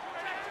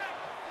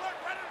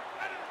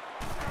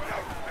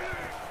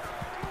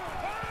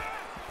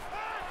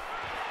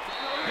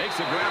 Makes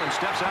the grab and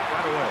steps out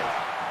right away.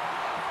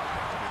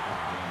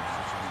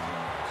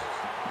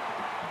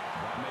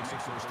 That makes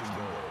it first and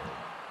goal.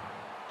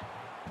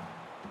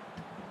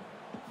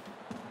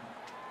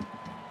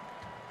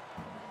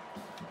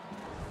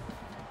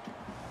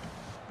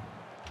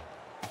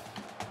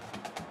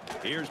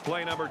 Here's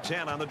play number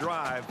 10 on the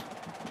drive.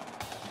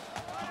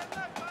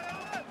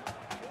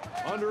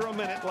 Under a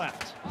minute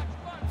left.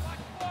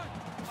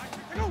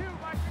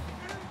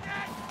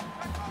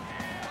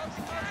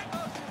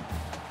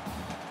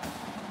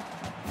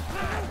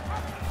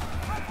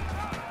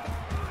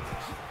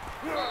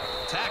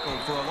 Tackled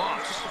for a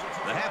loss.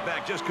 The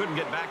halfback just couldn't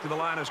get back to the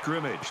line of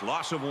scrimmage.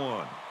 Loss of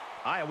 1.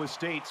 Iowa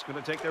State's going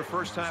to take their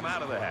first time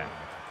out of the half.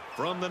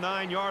 From the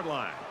 9-yard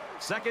line.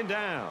 Second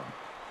down.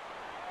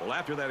 Well,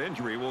 after that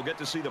injury, we'll get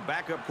to see the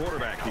backup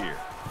quarterback here.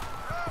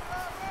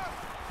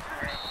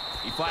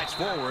 He fights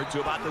forward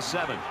to about the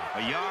 7.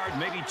 A yard,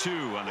 maybe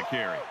 2 on the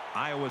carry.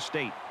 Iowa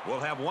State will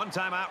have 1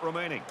 timeout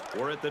remaining.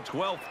 We're at the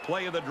 12th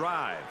play of the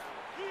drive.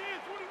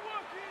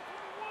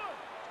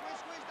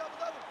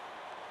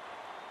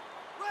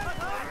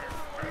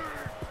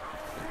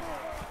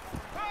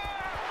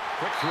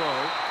 Quick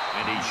throw,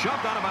 and he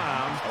shoved out of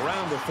bounds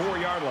around the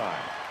 4-yard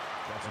line.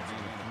 That's a gain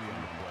of 3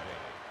 on the play.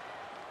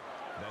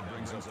 That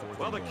brings us 4th.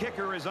 Well, the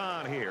kicker is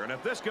on here, and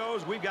if this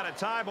goes, we've got a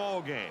tie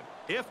ball game.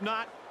 If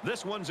not,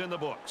 this one's in the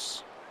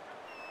books.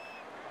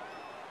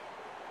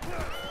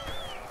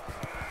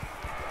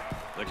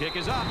 The kick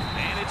is up,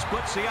 and it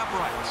splits the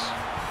uprights.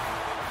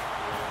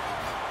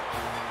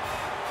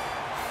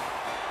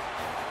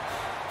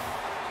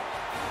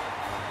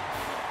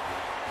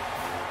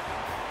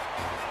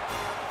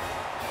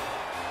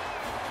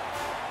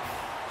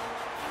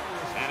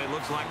 And it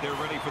looks like they're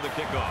ready for the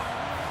kickoff.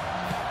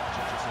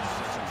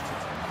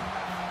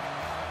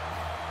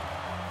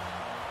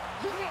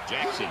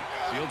 Jackson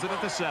fields it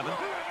at the 7.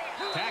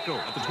 Tackle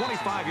at the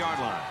 25-yard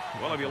line.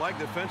 Well, if you like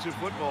defensive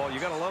football, you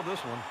got to love this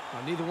one.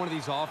 Neither one of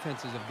these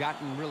offenses have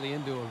gotten really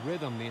into a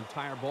rhythm the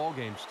entire ball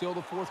game. Still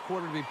the 4th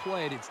quarter to be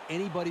played. It's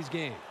anybody's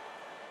game.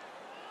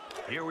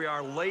 Here we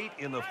are late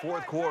in the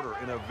 4th quarter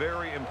in a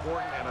very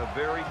important and a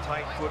very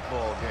tight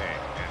football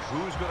game. And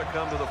who's going to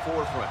come to the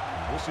forefront?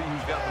 We'll see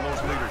who's got the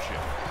most leadership.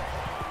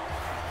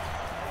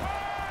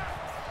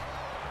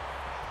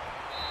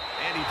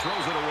 And he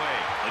throws it away.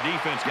 The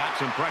defense got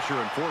some pressure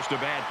and forced a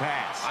bad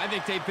pass. I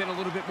think they've been a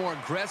little bit more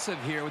aggressive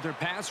here with their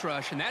pass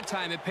rush, and that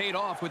time it paid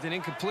off with an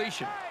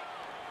incompletion.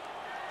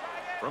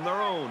 From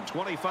their own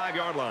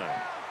 25-yard line,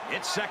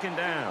 it's second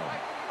down.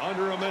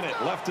 Under a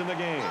minute left in the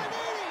game.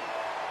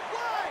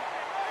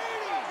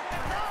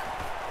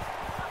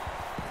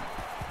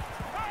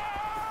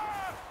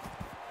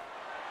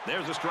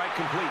 There's a strike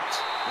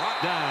complete.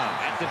 Brought down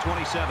at the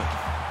 27.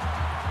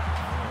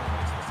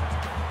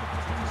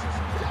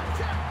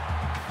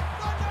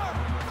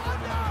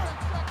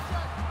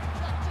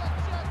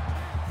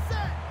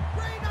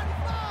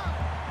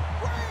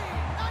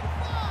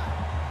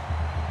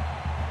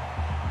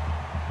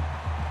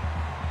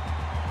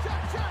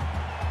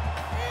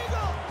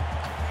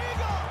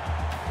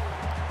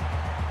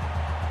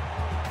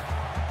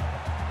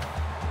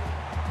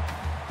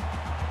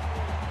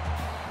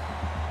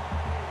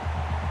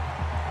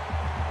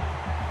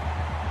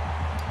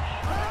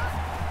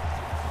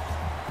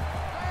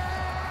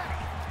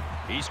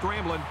 He's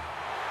scrambling.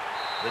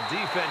 The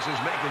defense is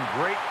making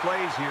great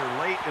plays here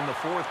late in the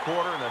 4th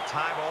quarter in a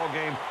tie ball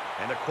game.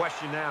 And the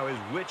question now is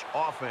which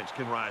offense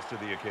can rise to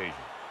the occasion.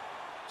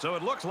 So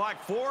it looks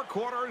like 4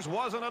 quarters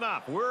wasn't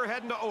enough. We're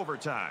heading to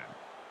overtime.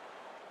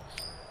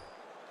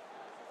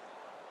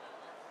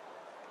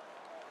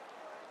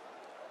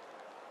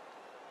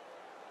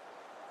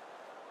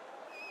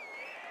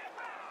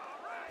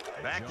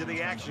 Back to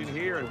the action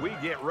here, and we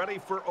get ready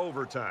for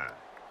overtime.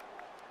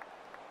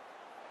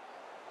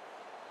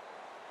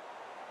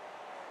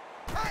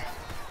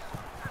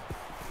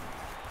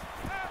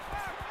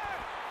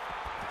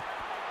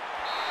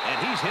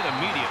 And he's hit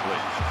immediately.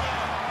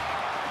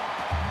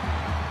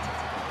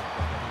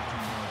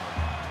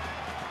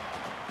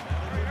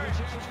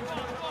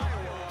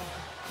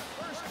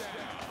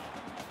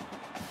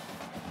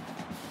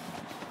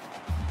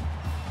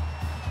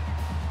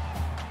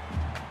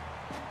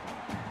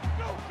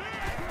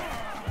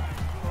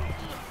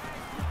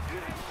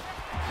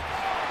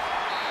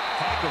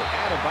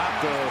 At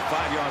about the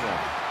 5-yard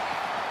line.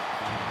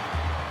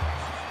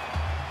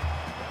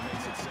 That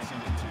makes it 2nd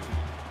and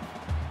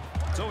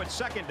 2. So it's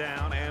 2nd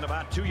down and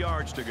about 2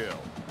 yards to go.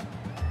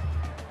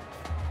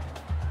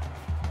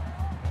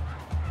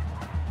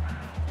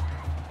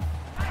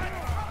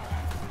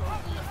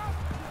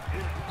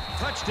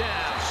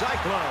 Touchdown,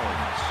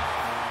 Cyclones.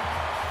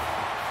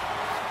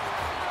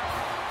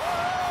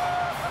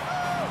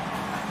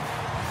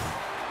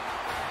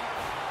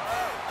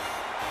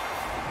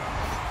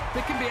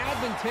 It can be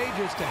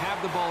advantageous to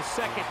have the ball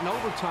 2nd in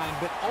overtime,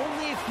 but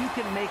only if you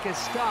can make a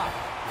stop.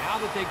 Now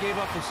that they gave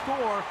up the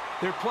score,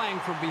 they're playing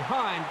from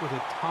behind with a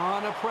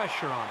ton of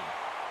pressure on them.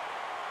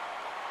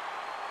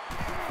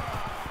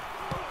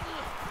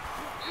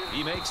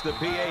 He makes the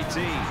PAT.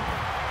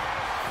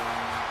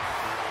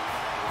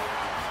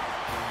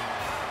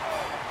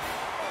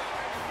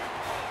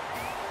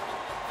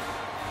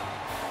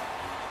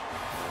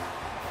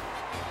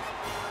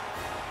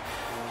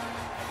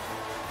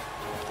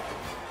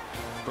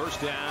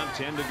 First down,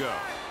 10 to go.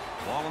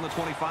 Ball on the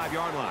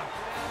 25-yard line.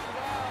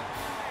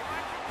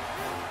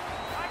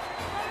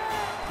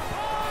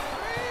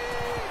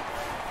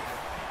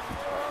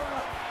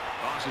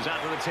 Tosses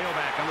out to the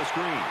tailback on the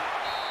screen.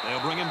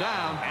 They'll bring him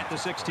down at the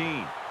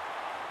 16.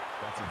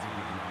 That's a deep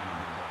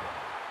line.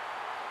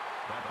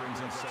 That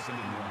brings up 2nd and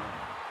 1.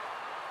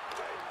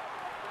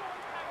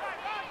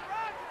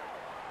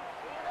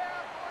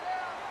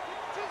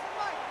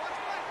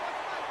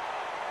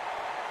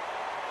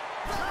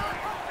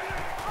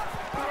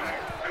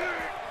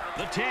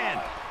 The 10.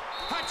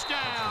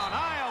 Touchdown,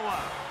 Iowa.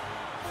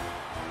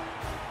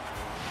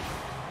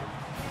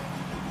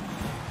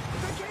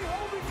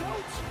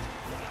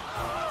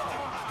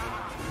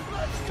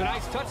 It's a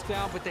nice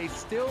touchdown, but they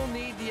still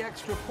need the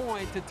extra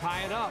point to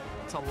tie it up.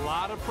 It's a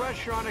lot of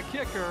pressure on a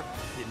kicker.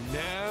 You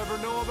never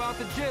know about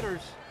the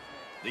jitters.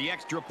 The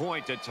extra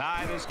point to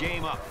tie this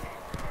game up.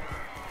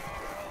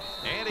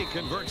 And he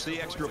converts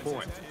the extra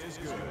point.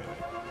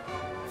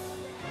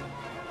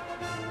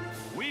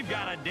 We've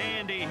got a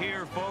dandy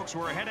here, folks.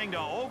 We're heading to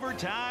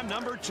overtime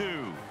number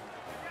 2.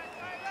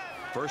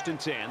 1st and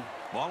 10.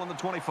 Ball on the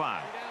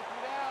 25.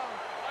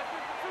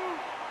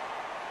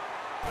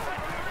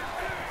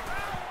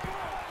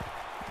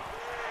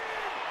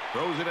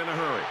 Throws it in a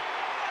hurry.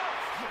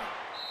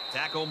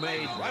 Tackle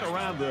made right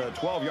around the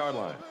 12-yard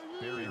line.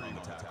 Buried on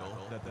the tackle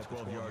at the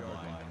 12-yard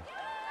line.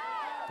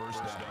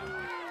 First down.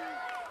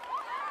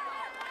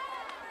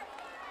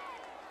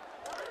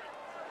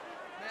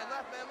 Man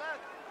left, man left.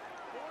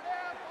 Four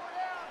down, four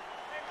down.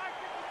 Hey, Mike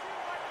 52,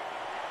 Mike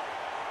 52.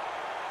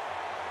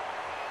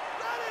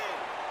 Ready!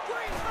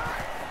 Green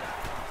mark!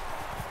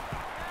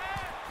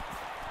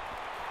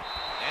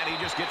 And he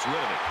just gets rid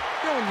of it.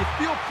 You know, when you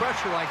feel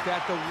pressure like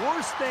that, the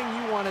worst thing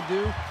you want to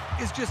do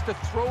is just to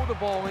throw the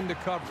ball into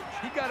coverage.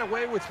 He got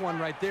away with one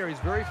right there. He's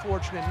very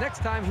fortunate. Next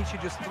time, he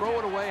should just throw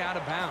it away out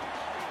of bounds.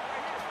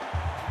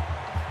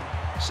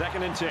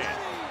 2nd and 10.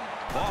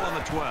 Ball on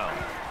the 12.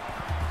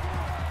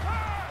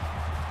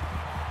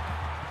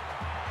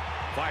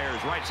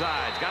 Fires right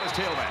side. Got his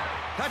tailback.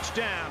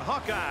 Touchdown,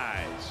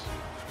 Hawkeyes.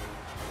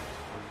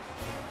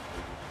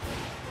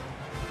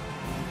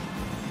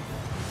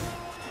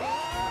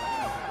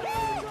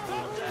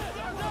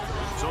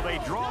 So they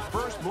draw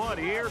first blood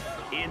here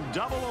in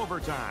double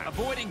overtime.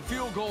 Avoiding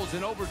field goals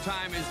in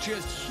overtime is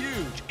just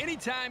huge.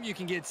 Anytime you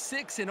can get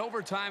 6 in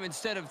overtime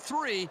instead of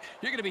 3,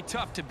 you're going to be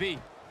tough to beat.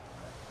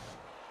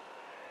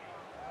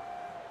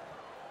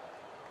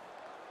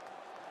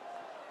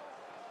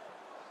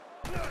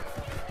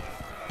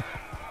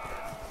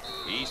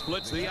 He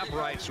splits the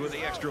uprights with the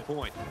extra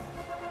point.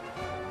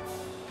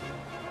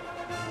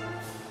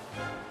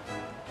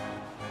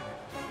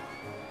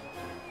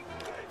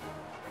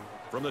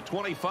 From the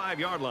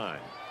 25-yard line,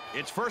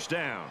 it's first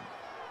down.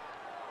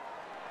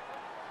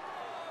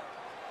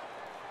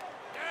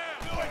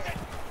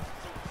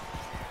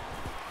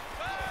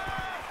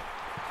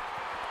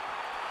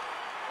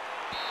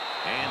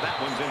 And that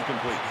one's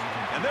incomplete.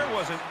 And there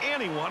wasn't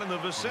anyone in the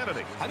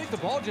vicinity. I think the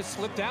ball just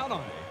slipped out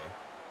on him.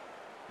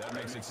 That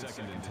makes it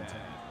 2nd and 10.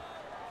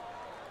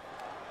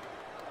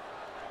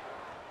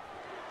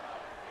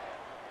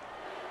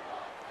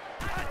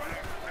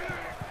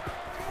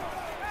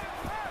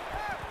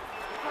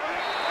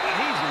 And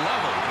he's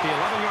level at the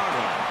 11-yard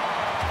line.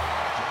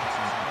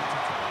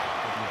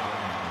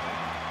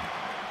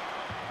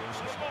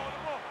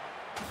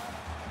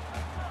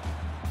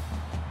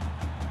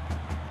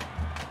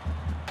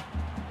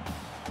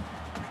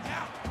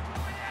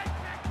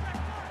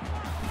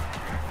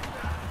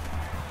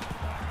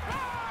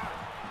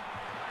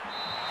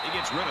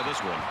 gets rid of this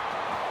one.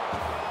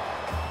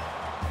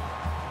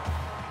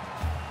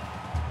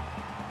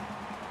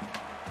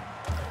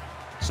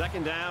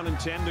 Second down and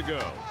 10 to go.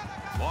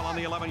 Ball on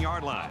the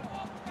 11-yard line.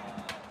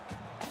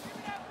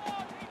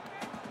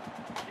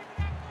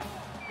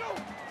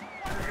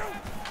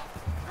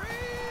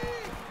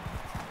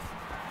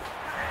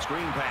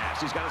 Screen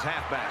pass. He's got his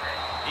halfback.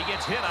 He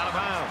gets hit out of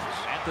bounds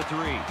at the 3.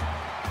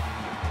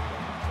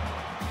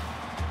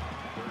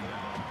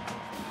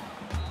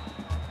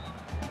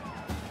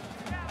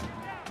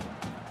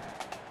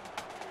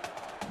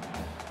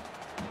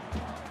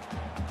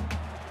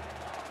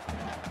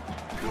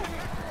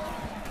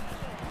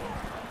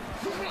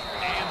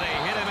 And they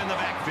hit him in the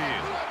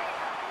backfield.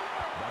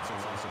 That's a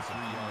loss of 3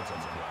 yards on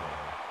the play.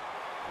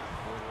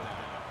 Fourth down.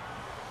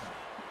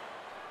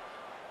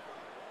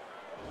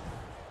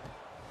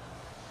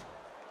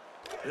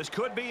 This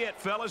could be it,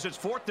 fellas. It's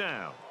 4th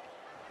down.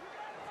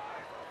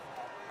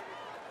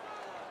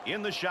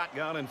 In the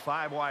shotgun and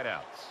 5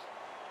 wideouts.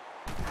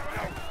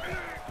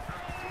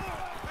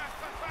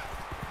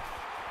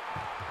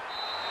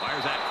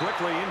 Fires that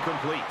quickly,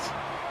 incomplete.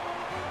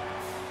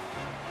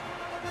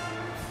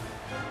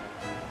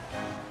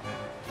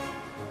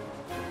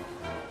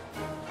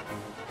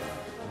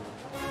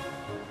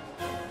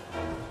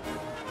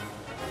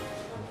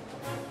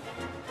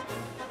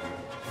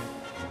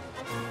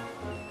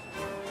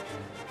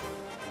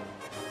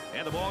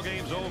 And the ball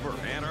game's over.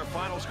 And our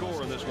final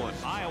score in this one,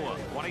 Iowa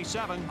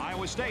 27,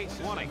 Iowa State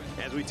 20.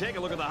 As we take a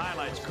look at the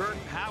highlights, Kurt,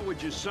 how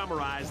would you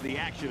summarize the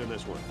action in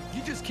this one?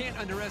 You just can't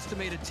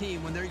underestimate a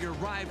team when they're your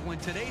rival, when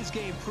today's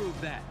game proved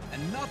that.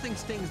 And nothing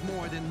stings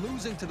more than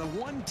losing to the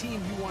one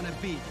team you want to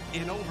beat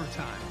in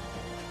overtime.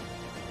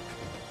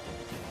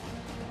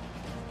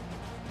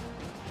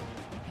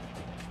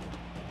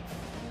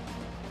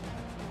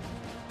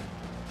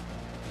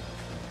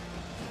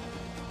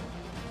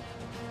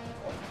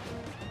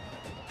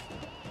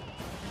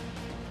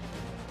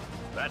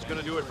 That's going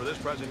to do it for this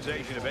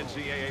presentation of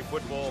NCAA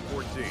Football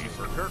 14.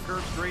 For Kirk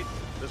Herbstreit,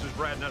 this is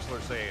Brad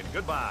Nessler saying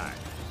goodbye.